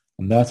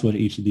 And that's what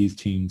each of these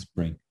teams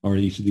bring, or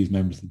each of these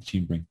members of the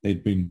team bring. They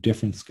bring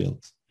different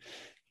skills.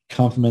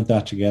 Complement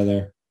that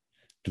together,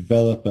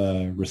 develop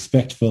a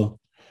respectful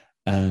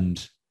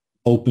and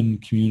open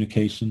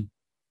communication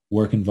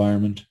work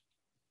environment,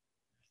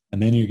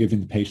 and then you're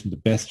giving the patient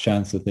the best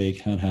chance that they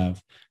can have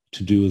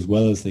to do as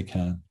well as they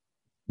can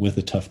with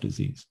a tough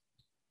disease.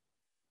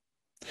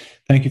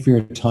 Thank you for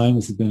your time.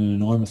 This has been an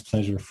enormous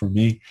pleasure for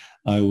me.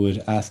 I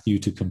would ask you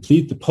to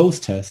complete the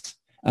post-test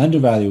and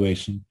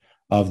evaluation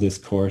of this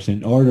course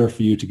in order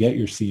for you to get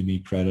your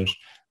CME credit,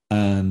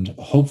 and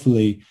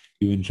hopefully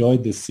you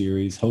enjoyed this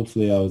series.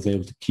 Hopefully I was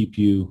able to keep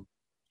you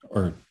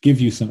or give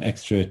you some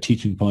extra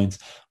teaching points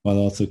while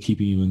also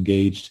keeping you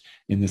engaged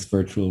in this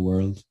virtual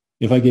world.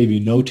 If I gave you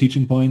no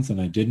teaching points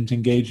and I didn't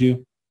engage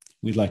you,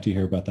 we'd like to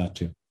hear about that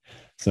too.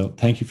 So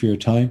thank you for your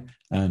time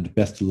and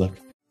best of luck.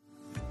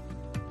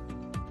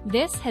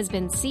 This has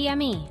been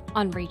CME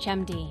on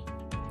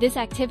ReachMD. This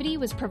activity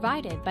was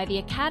provided by the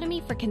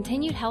Academy for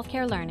Continued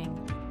Healthcare Learning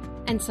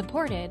and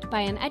supported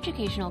by an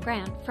educational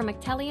grant from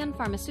Actelion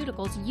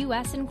Pharmaceuticals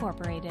US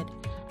Incorporated,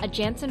 a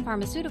Janssen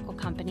pharmaceutical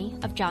company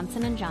of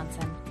Johnson &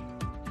 Johnson.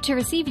 To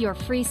receive your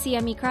free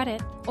CME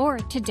credit or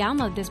to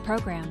download this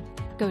program,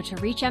 go to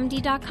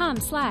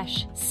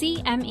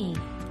reachmd.com/CME.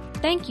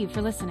 Thank you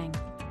for listening.